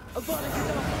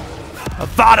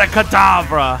 Avada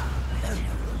Kedavra!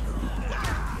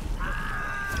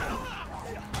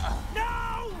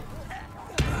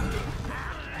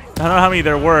 I don't know how many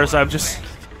there were, so I'm just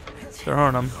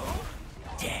throwing them.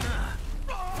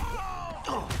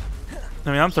 I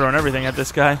mean, I'm throwing everything at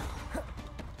this guy.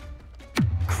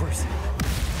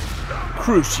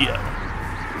 Crucio.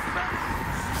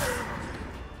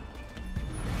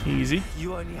 Easy.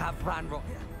 You only have brand rock.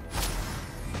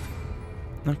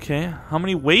 Okay, how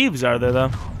many waves are there,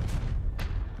 though?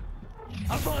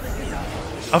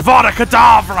 Avada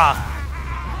Kedavra!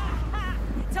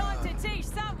 Time to teach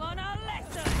someone a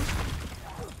lesson.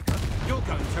 You're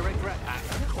going to regret that.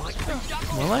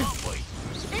 Will I?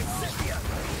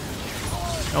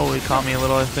 Oh, he caught me a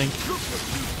little, I think.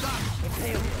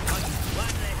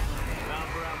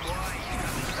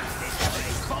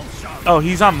 Oh,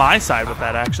 he's on my side with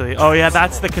that, actually. Oh, yeah,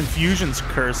 that's the Confusion's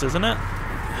curse, isn't it?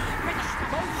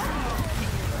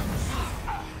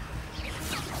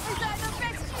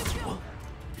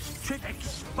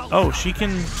 Oh, she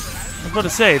can... I was about to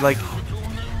say, like...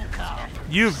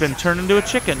 You've been turned into a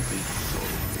chicken.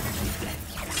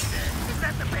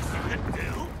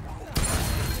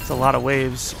 It's a lot of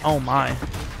waves. Oh, my.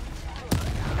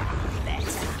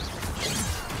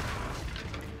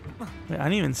 Wait, I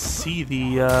didn't even see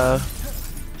the,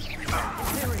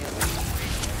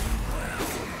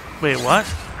 Wait, what?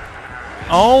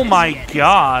 Oh, my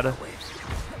God.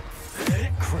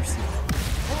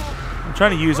 I'm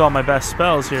trying to use all my best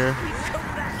spells here.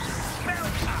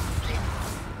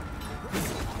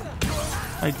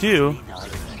 I do.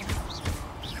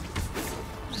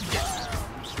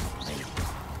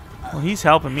 Well, he's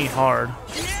helping me hard.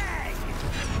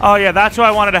 Oh, yeah, that's who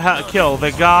I wanted to kill.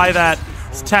 The guy that's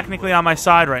technically on my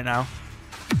side right now.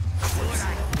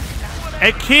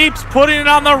 It keeps putting it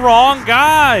on the wrong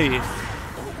guy.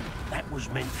 That was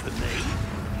meant for me.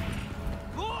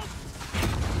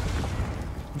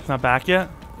 It's not back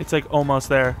yet? It's like almost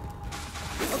there.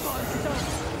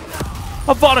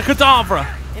 Avada Kedavra!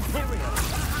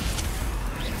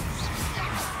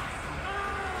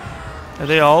 Are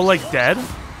they all like dead?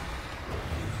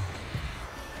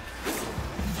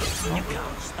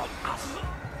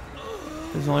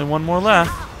 There's only one more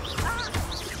left.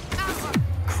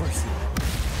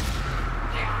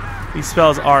 These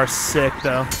spells are sick,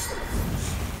 though.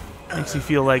 Makes you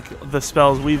feel like the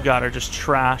spells we've got are just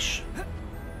trash.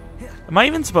 Am I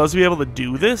even supposed to be able to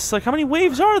do this? Like, how many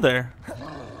waves are there?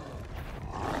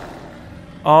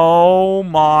 Oh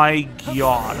my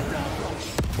god.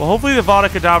 Well, hopefully the Avada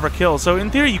Kedavra kills. So, in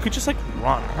theory, you could just, like,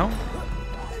 run, no?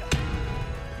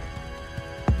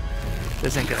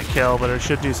 This ain't gonna kill, but it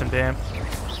should do some damage.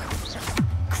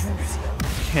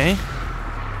 Okay.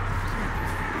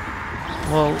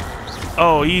 Well,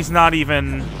 oh, he's not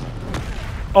even...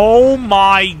 Oh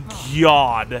my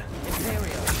god.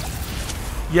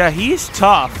 Yeah, he's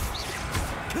tough.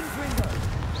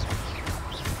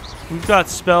 We've got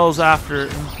spells after...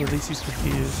 At least he's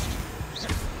confused.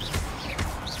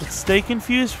 Let's stay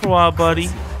confused for a while, buddy.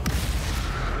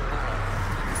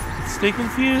 Let's stay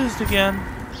confused again.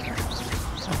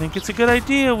 I think it's a good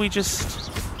idea. We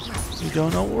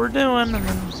don't know what we're doing. And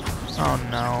then, oh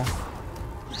no.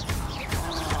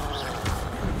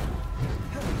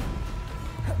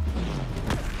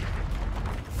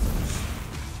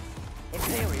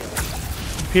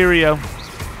 Imperio.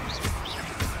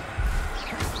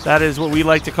 That is what we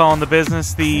like to call in the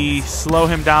business the slow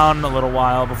him down a little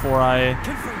while before I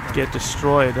get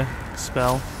destroyed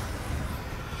spell.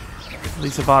 At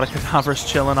least Avada Kedavra's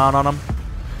chilling on him.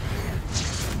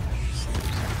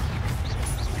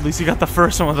 At least you got the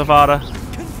first one with Avada.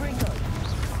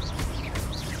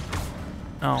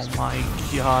 Oh my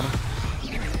god.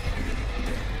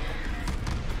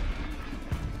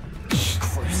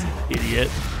 Idiot.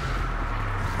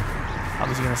 I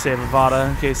was gonna save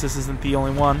Avada in case this isn't the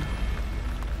only one.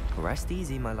 Rest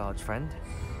easy, my large friend.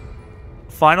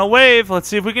 Final wave. Let's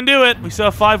see if we can do it. We still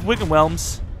have 5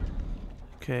 Wiggenwhelms.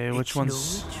 Okay, which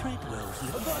one's...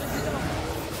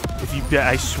 If you...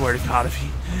 I swear to God,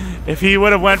 if he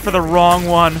would have went for the wrong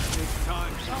one.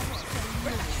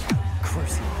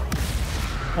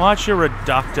 Watch your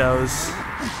Reductos.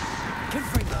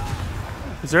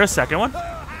 Is there a second one?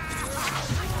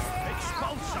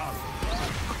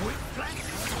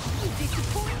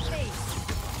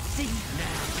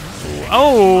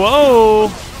 Oh,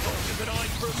 oh!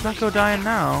 Let's not go dying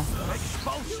now.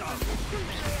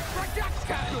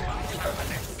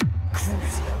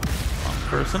 Wrong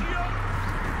person.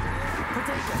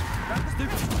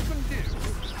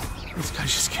 This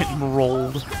guy's just getting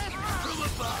rolled.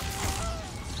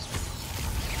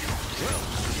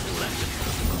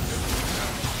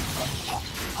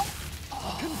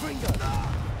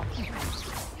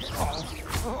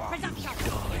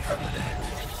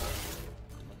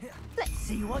 Let's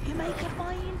see what you make of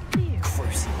my inferior.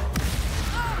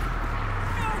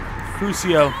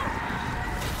 Crucio.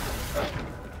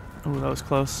 Oh, that was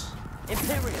close.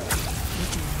 Imperial.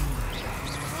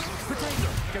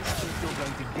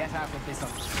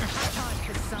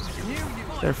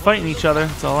 They're fighting each other.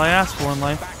 That's all I ask for in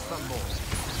life.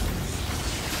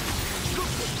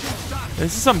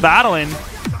 This is some battling.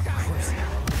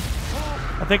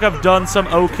 I think I've done some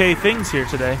okay things here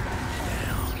today.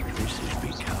 This has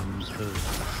become personal.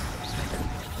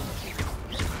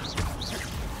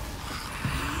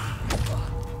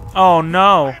 Oh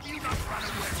no.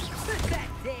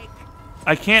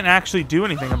 I can't actually do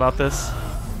anything about this.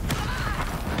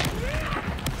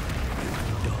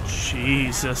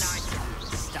 Jesus.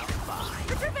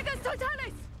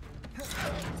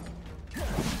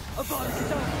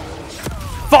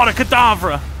 Vada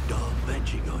Kedavra! Dark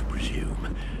magic, I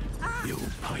presume. You'll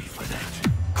pay for that.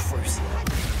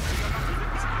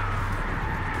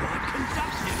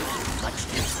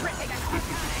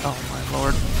 Oh my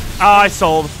lord. Ah, I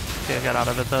sold. Okay, I got out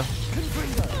of it though.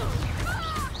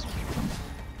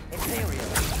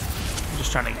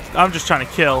 I'm just trying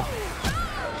to kill.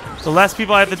 The less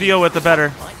people I have to deal with, the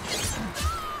better.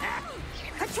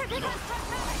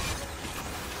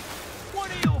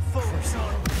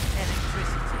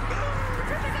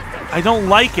 I don't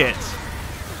like it.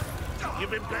 You've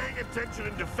been paying attention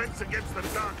in defense against the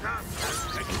dark arts.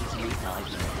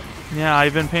 Yeah,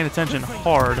 I've been paying attention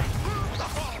hard.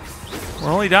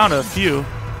 We're only down to a few.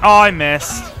 Oh, I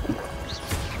missed.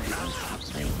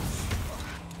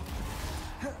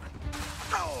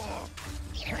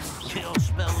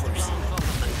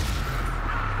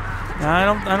 I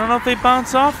don't know if they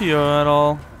bounce off you at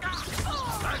all.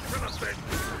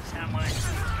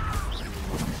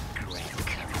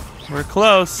 We're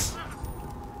close.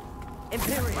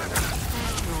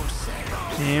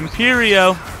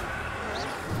 Imperio.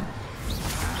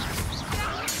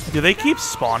 Do they keep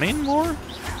spawning more? I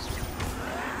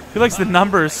feel like the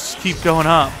numbers keep going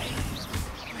up.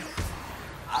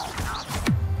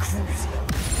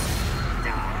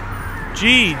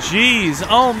 GG's,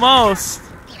 almost.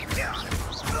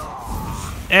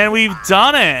 And we've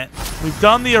done it. We've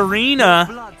done the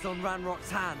arena.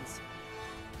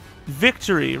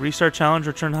 Victory. Restart challenge,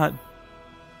 return hut.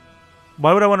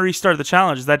 Why would I want to restart the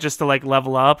challenge? Is that just to like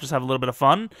level up, just have a little bit of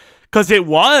fun? Because it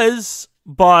was,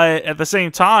 but at the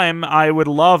same time, I would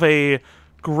love a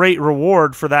great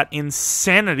reward for that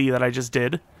insanity that I just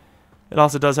did. It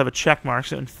also does have a check mark,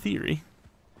 so in theory,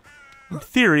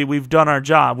 we've done our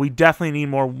job. We definitely need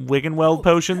more Wiggenweld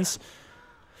potions.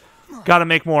 Gotta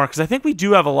make more, because I think we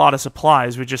do have a lot of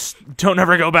supplies. We just don't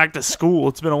ever go back to school.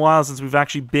 It's been a while since we've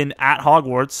actually been at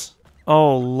Hogwarts.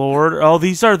 Oh, Lord. Oh,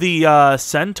 these are the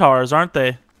centaurs, aren't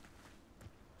they?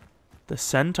 The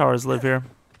centaurs live here.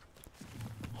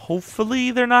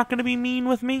 Hopefully they're not going to be mean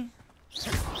with me.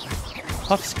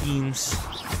 Puffskeins.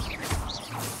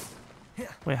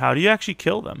 Wait, how do you actually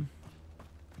kill them?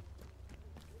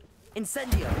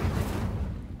 Incendio.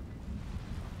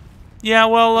 Yeah,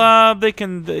 well, they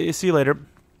can... see you later.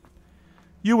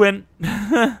 You win.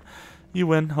 You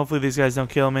win. Hopefully these guys don't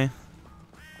kill me.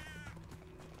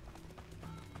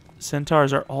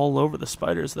 Centaurs are all over the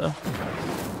spiders, though.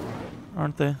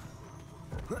 Aren't they?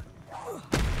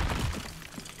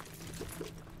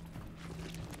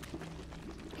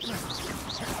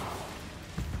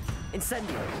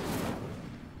 Incendio.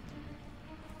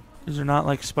 Is there not,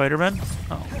 like, Spider-Man?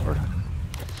 Oh, Lord.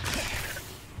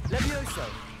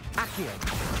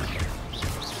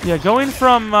 Yeah, going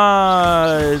from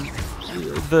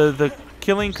the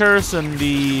killing curse and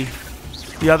the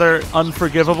other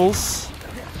unforgivables,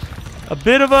 a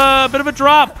bit of a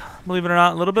drop. Believe it or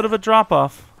not, a little bit of a drop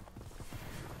off.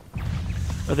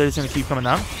 Are they just gonna keep coming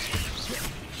down?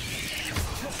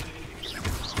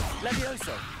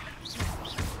 Levioso.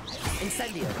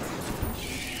 Incendio.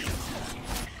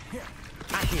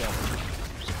 Accio.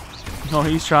 Oh,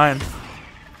 he's trying.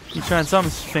 He's trying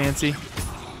something fancy.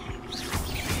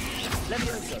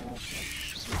 Levioso.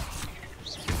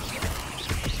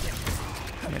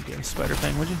 I'm gonna get a spider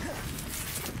thing, would you?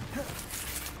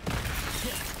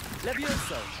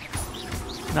 Levioso.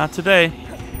 Not today.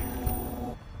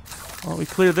 Well, we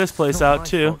cleared this place out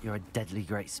too. You're a deadly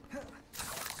grace.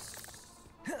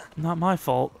 Not my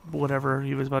fault. Whatever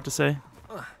he was about to say.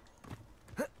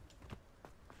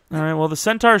 Alright, well the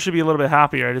centaur should be a little bit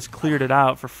happier. I just cleared it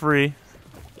out for free.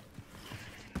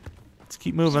 Let's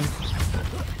keep moving.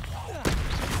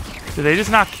 Do they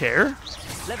just not care?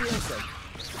 Levioso.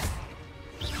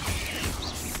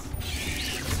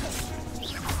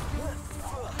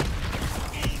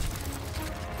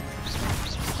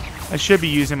 I should be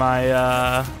using my,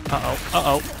 I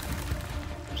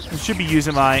should be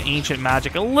using my ancient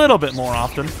magic a little bit more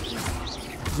often.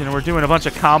 You know, we're doing a bunch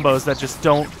of combos that just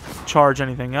don't charge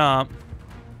anything up.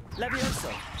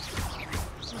 Levioso.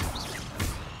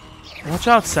 Watch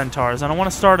out, centaurs. I don't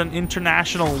want to start an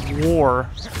international war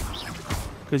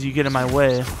because you get in my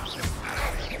way.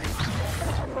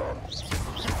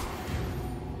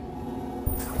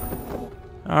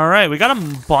 Alright, we got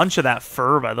a bunch of that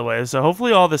fur, by the way, so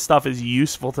hopefully all this stuff is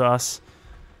useful to us.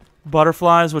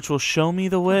 Butterflies, which will show me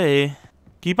the way.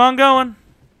 Keep on going.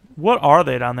 What are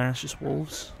they down there? It's just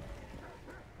wolves.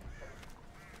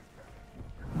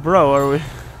 Bro, are we...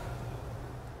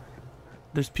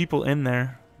 There's people in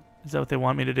there. Is that what they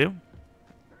want me to do?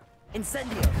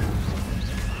 Incendio.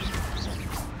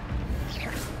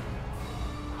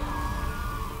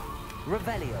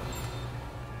 Revelio.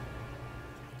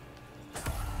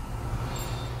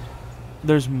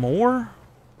 There's more?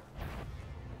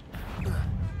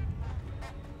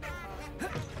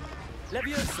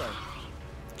 Levioso.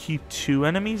 Keep 2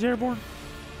 enemies airborne?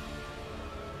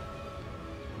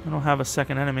 I don't have a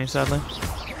second enemy, sadly.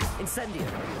 Incendio.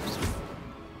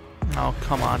 Oh,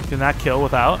 come on. Can that kill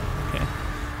without? Okay.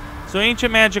 So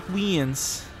ancient magic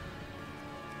wins.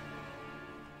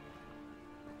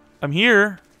 I'm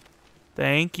here.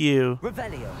 Thank you.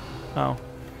 Revelio. Oh.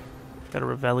 Gotta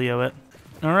Revelio it.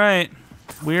 Alright.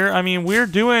 We're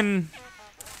doing...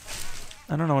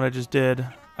 I don't know what I just did.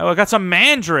 Oh, I got some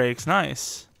mandrakes.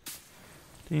 Nice.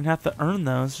 Didn't even have to earn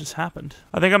those. It just happened.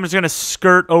 I think I'm just going to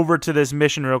skirt over to this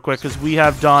mission real quick because we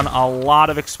have done a lot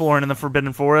of exploring in the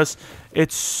Forbidden Forest.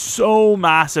 It's so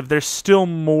massive. There's still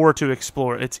more to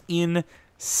explore. It's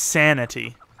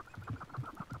insanity.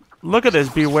 Look at this.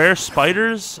 Beware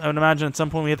spiders. I would imagine at some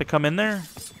point we have to come in there.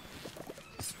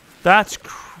 That's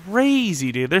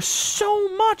crazy, dude. There's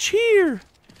so much here.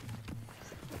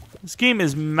 This game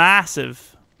is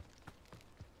massive.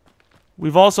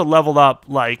 We've also leveled up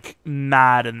like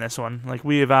mad in this one. Like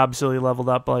we have absolutely leveled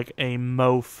up like a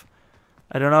moaf.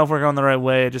 I don't know if we're going the right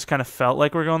way. It just kind of felt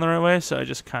like we're going the right way, so I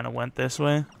just kind of went this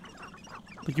way.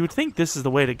 Like you would think this is the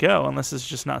way to go, unless it's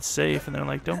just not safe. And they're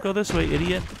like, "Don't go this way,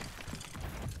 idiot."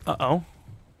 Uh-oh.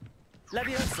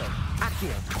 Levioso.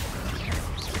 Accio.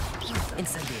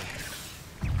 Incendio.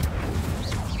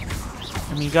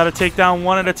 I mean, you got to take down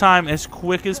one at a time as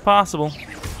quick as possible.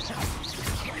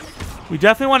 We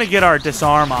definitely want to get our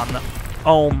disarm on them.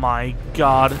 Oh my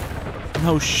god.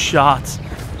 No shots.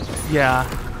 Yeah.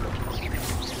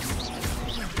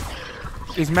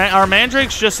 Are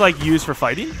mandrakes just like used for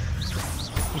fighting?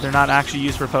 They're not actually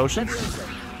used for potions?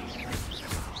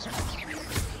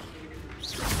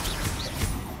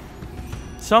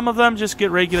 Some of them just get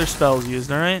regular spells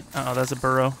used, alright? Uh oh, that's a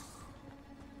burrow.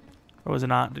 Or was it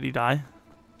not? Did he die?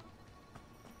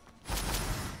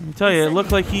 Let me tell you, it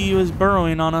looked like he was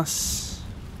burrowing on us.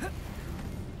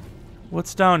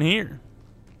 What's down here?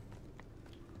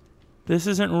 This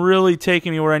isn't really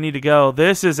taking me where I need to go.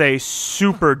 This is a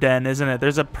super den, isn't it?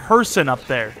 There's a person up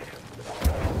there.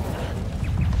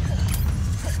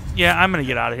 Yeah, I'm gonna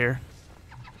get out of here.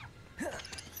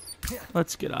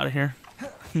 Let's get out of here.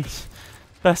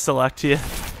 Best of luck to you.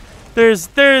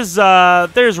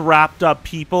 There's wrapped up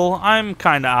people. I'm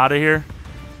kind of out of here.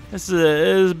 This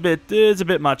is a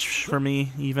bit much for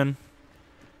me, even.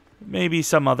 Maybe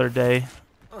some other day.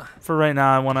 For right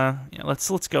now, I wanna. Yeah,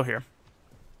 let's go here.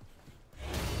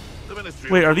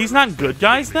 Wait, are these not good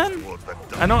guys then?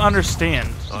 I don't understand.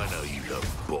 I know you don't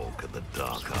balk at the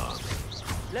dark arts.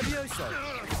 Levioso.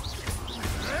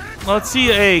 Let's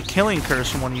see a killing curse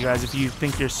from one of you guys if you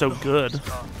think you're so good.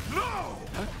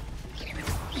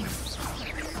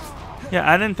 Yeah,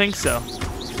 I didn't think so.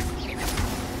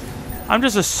 I'm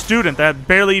just a student that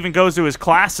barely even goes to his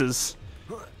classes.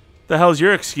 The hell's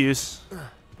your excuse?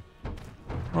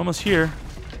 We're almost here.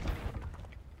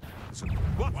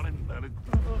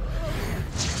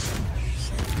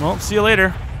 Well, see you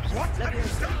later.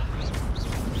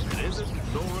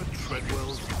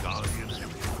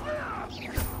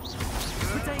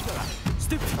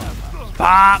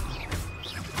 Pop!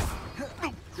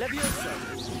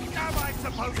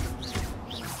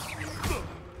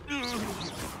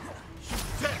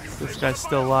 This guy's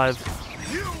still alive.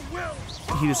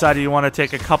 He decided he wanted to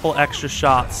take a couple extra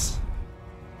shots.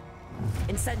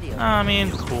 I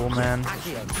mean, cool, man.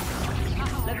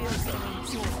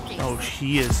 Oh,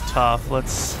 he is tough.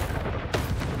 Let's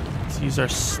use our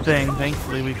sting.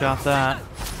 Thankfully, we got that.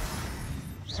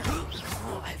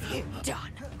 What have you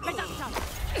done?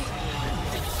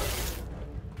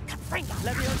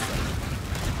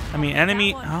 I mean,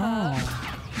 enemy. Oh.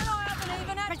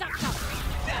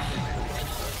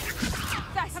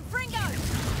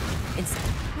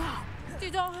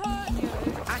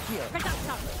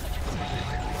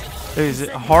 Is it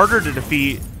harder to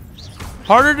defeat?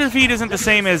 Harder to defeat isn't the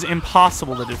same as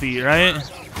impossible to defeat, right?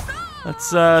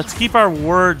 Let's keep our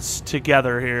words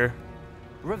together here.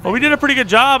 Well, we did a pretty good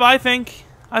job, I think.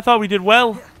 I thought we did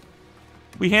well.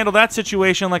 We handled that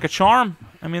situation like a charm.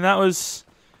 I mean, that was...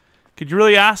 Could you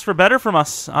really ask for better from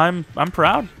us? I'm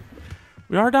proud.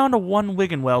 We are down to 1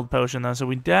 Wiggenweld potion, though, so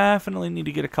we definitely need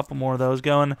to get a couple more of those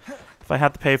going. If I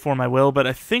have to pay for them, I will, but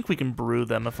I think we can brew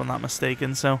them, if I'm not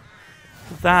mistaken, so...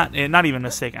 That, not even a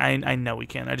mistake. I know we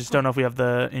can. I just don't know if we have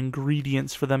the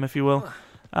ingredients for them, if you will.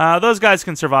 Those guys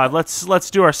can survive. Let's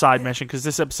do our side mission, because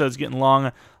this episode's getting long.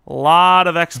 A lot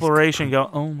of exploration go.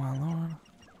 Oh, my lord.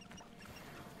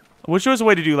 I wish there was a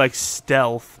way to do, like,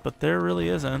 stealth, but there really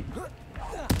isn't.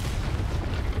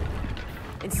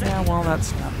 Yeah, well,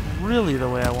 that's not really the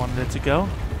way I wanted it to go.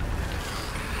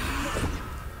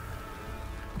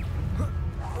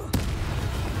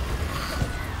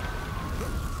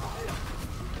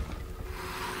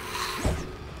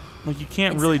 Like, you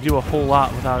can't really do a whole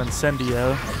lot without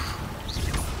Incendio.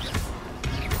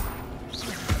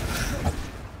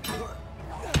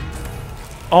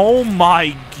 Oh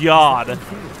my god.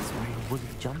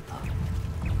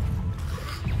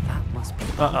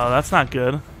 Uh-oh, that's not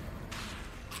good.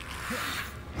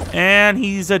 And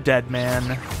he's a dead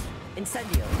man.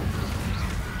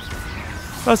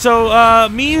 Oh, so,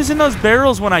 me using those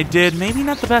barrels when I did, maybe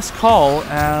not the best call,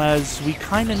 as we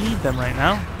kind of need them right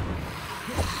now.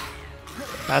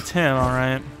 That's him,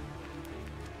 alright.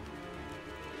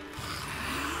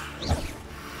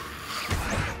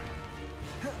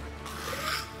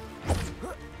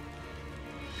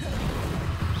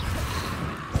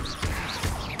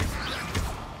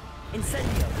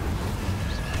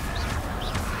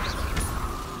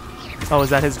 Oh, is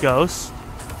that his ghost?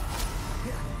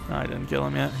 No, I didn't kill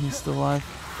him yet. He's still alive.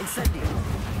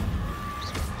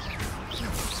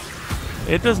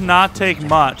 It does not take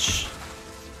much.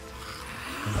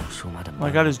 Well, I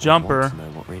got his jumper.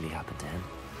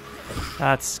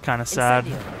 That's kind of sad.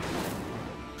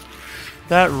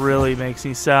 That really makes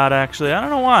me sad, actually. I don't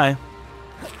know why.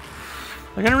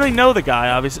 Like, I didn't really know the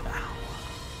guy, obviously.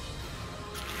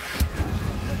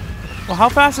 Well, how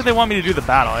fast did they want me to do the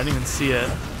battle? I didn't even see it.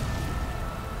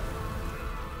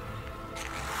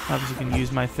 Obviously, can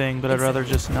use my thing, but I'd rather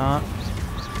just not.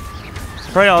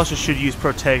 Probably also should use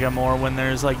Protega more when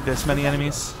there's, like, this many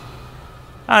enemies.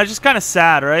 Just kind of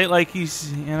sad, right? Like,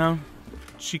 he's, you know,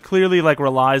 she clearly, like,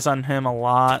 relies on him a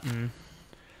lot. And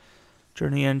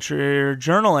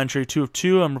journal entry 2 of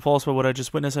 2. I'm repulsed by what I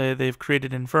just witnessed. They've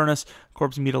created Infernus,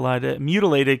 corpse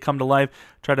mutilated, come to life.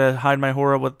 Try to hide my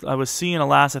horror. What I was seeing,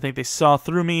 alas, I think they saw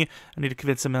through me. I need to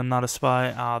convince them I'm not a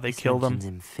spy. Ah, they killed him.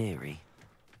 In theory,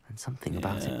 and something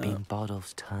about it being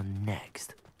Bardolph's turn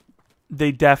next.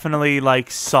 They definitely, like,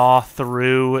 saw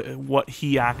through what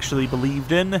he actually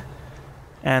believed in.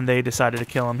 And they decided to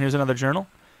kill him. Here's another journal.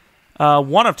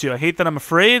 1 of 2. I hate that I'm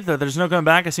afraid that there's no going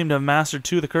back. I seem to have mastered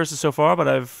 2 of the curses so far, but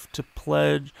I've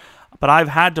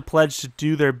had to pledge to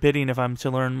do their bidding if I'm to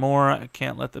learn more. I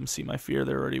can't let them see my fear.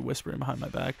 They're already whispering behind my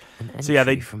back. So yeah,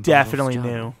 they definitely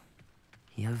knew.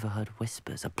 He overheard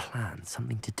whispers, a plan,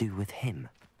 something to do with him.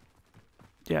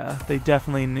 Yeah, they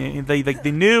definitely knew. They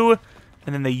knew,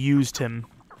 and then they used him.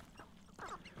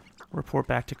 Report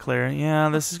back to Claire. Yeah,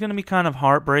 this is going to be kind of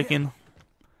heartbreaking.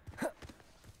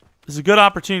 This is a good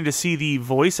opportunity to see the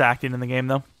voice acting in the game,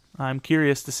 though. I'm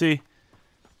curious to see.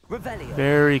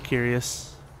 Very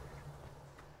curious.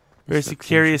 Very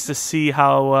curious to see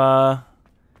how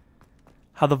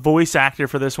the voice actor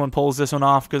for this one pulls this one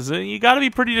off, because you got to be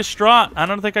pretty distraught. I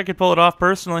don't think I could pull it off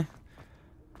personally.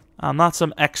 I'm not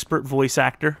some expert voice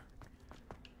actor.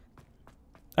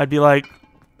 I'd be like,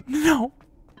 no,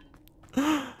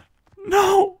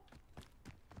 no,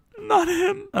 not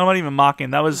him. I'm not even mocking.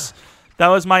 That was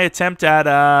my attempt at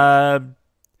a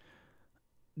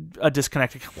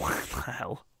disconnected. What the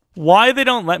hell? Why they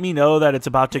don't let me know that it's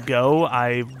about to go,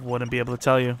 I wouldn't be able to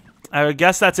tell you. I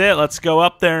guess that's it. Let's go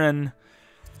up there and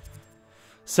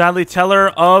sadly tell her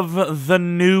of the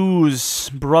news.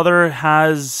 Brother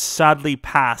has sadly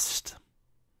passed.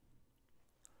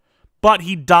 But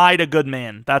he died a good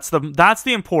man. That's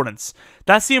the importance.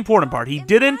 That's the important part. He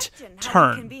didn't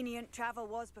turn. Convenient travel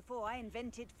was before I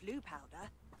invented flu powder.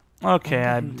 Okay,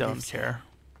 I don't care.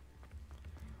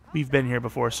 We've been here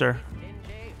before, sir.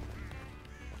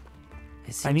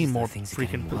 I need more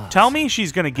freaking... Tell me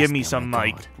she's going to give me some,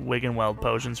 like, wig and weld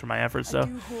potions for my efforts, though.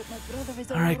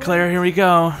 Alright, Claire, here we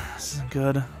go. This is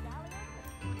good.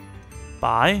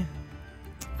 Buy?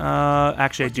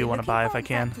 Actually, I do want to buy if I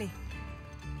can.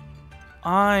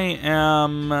 I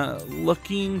am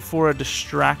looking for a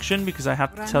distraction because I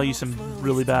have to tell you some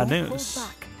really bad news.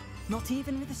 Not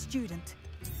even with a student.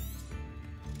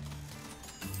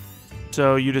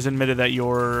 So you just admitted that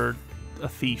you're a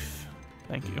thief.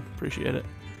 Thank you. Appreciate it.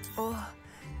 Oh,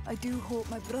 I do hope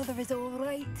my brother is all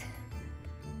right.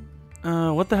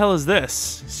 What the hell is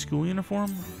this? School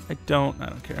uniform? I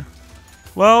don't care.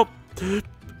 Well,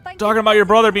 talking about your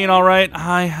brother being all right,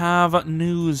 I have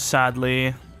news,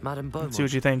 sadly. Madam Beaumont, Let's see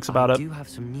what she thinks about it. I do have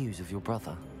some news of your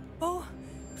brother. Oh,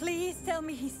 please tell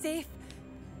me he's safe.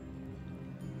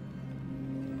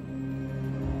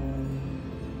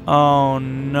 Oh,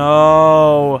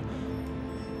 no.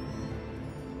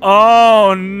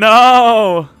 Oh,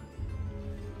 no.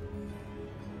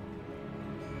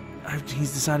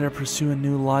 He's decided to pursue a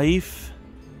new life.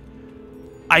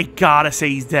 I gotta say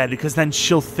he's dead, because then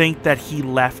she'll think that he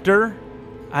left her.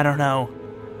 I don't know.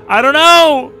 I don't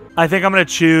know. I think I'm gonna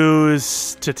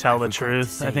choose to tell the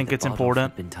truth. I think it's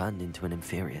important. Been turned into an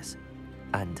Inferius,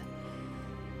 and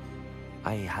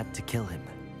I had to kill him.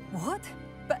 What?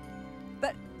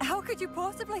 But how could you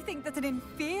possibly think that an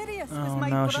Inferius was Oh my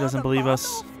no, brother? she doesn't believe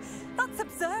us. That's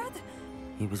absurd.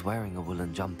 He was wearing a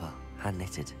woolen jumper, hand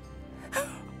knitted.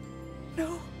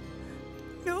 No,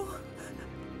 no,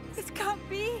 this can't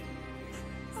be.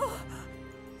 Oh.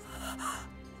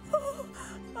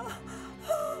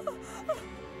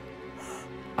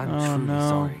 I'm truly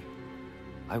sorry.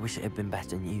 I wish it had been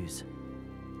better news.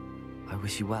 I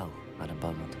wish you well, Madam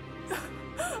Beaumont.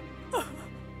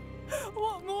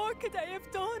 What more could I have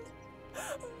done?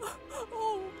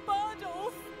 Oh,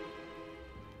 Badolf.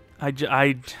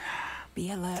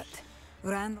 Be alert.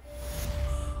 Ran.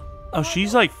 Oh,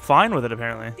 she's like fine with it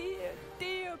apparently.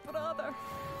 Dear brother.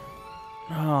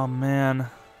 Oh man.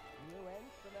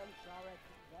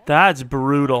 That's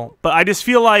brutal. But I just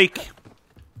feel like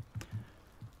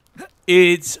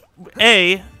it's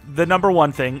the number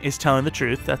one thing is telling the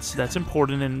truth. That's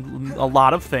important in a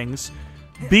lot of things.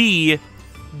 B,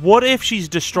 what if she's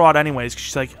distraught anyways? 'Cause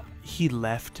she's like, he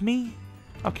left me?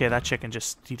 Okay, that chicken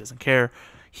he doesn't care.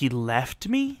 He left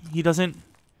me? He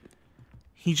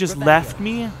just left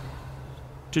me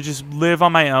to just live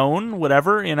on my own,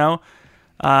 whatever, you know?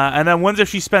 And then what if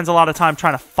she spends a lot of time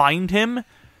trying to find him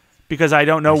because I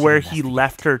don't know where he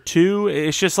left her to?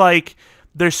 It's just like,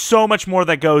 there's so much more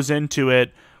that goes into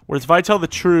it. Whereas if I tell the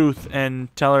truth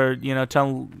and tell her, you know,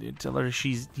 tell her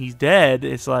he's dead,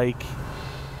 it's like,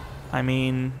 I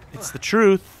mean, it's the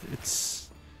truth.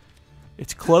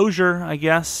 It's closure, I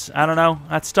guess. I don't know.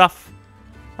 That's tough.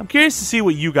 I'm curious to see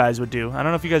what you guys would do. I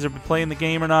don't know if you guys are playing the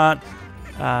game or not.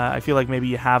 I feel like maybe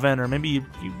you haven't, or maybe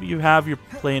you have. You're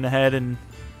playing ahead, and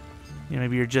you know,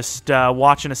 maybe you're just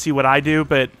watching to see what I do.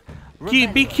 But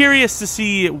be curious to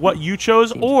see what you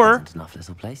chose, or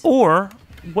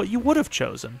what you would have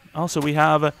chosen. Also, we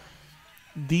have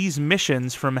these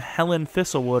missions from Helen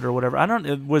Thistlewood or whatever. I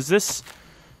don't. Was this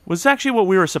actually what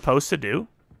we were supposed to do?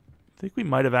 I think we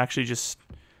might have actually just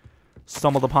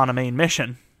stumbled upon a main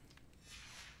mission.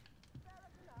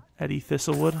 Eddie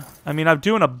Thistlewood. I mean, I'm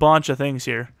doing a bunch of things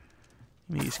here.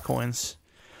 Give me these coins.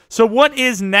 So what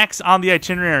is next on the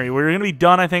itinerary? We're going to be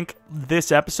done, I think,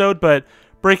 this episode, but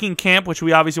breaking camp, which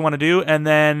we obviously want to do, and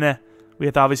then we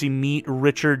have to obviously meet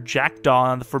Richard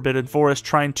Jackdaw in the Forbidden Forest,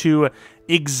 trying to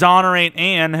exonerate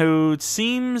Anne, who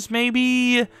seems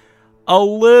maybe a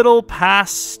little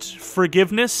past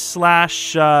forgiveness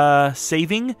 /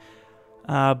 saving.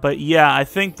 But yeah, I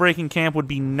think breaking camp would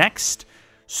be next.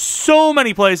 So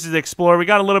many places to explore. We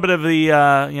got a little bit of the,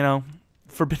 you know,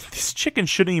 forbidden. This chicken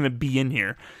shouldn't even be in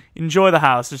here. Enjoy the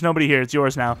house. There's nobody here. It's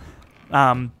yours now.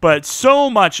 But so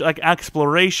much like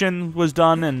exploration was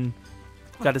done, and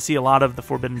got to see a lot of the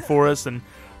Forbidden Forest and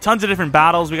tons of different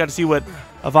battles. We got to see what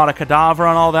Avada Kedavra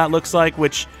and all that looks like,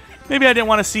 which maybe I didn't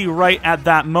want to see right at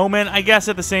that moment. I guess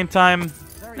at the same time,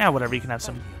 yeah, whatever. You can have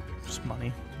some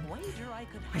money.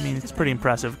 I mean, it's pretty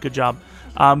impressive. Good job.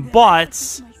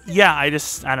 But yeah, I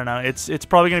don't know. It's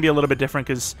probably going to be a little bit different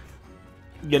because,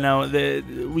 you know,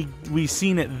 we've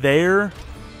seen it there,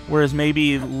 whereas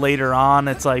maybe later on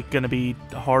it's like going to be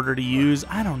harder to use.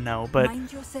 I don't know. But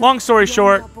long story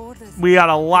short, we got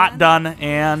a lot done,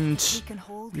 and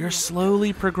we're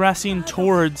slowly progressing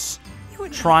towards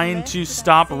trying to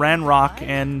stop Ranrock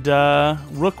and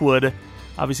Rookwood.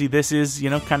 Obviously, this is, you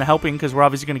know, kind of helping because we're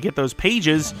obviously going to get those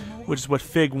pages, which is what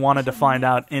Fig wanted to find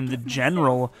out in the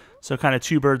general. So kind of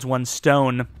 2 birds, 1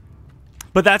 stone.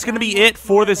 But that's going to be it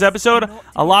for this episode.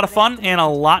 A lot of fun and a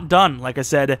lot done. Like I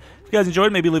said, if you guys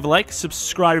enjoyed, maybe leave a like,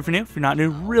 subscribe if you're new. If you're not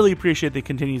new, really appreciate the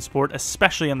continued support,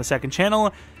 especially on the second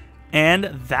channel. And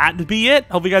that'd be it.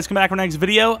 Hope you guys come back for next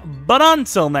video. But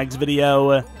until next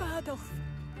video... Bardolph,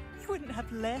 you wouldn't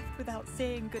have left without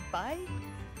saying goodbye.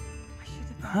 I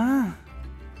should have... Huh?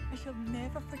 I shall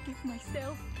never forgive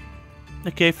myself.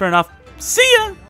 Okay, fair enough. See ya!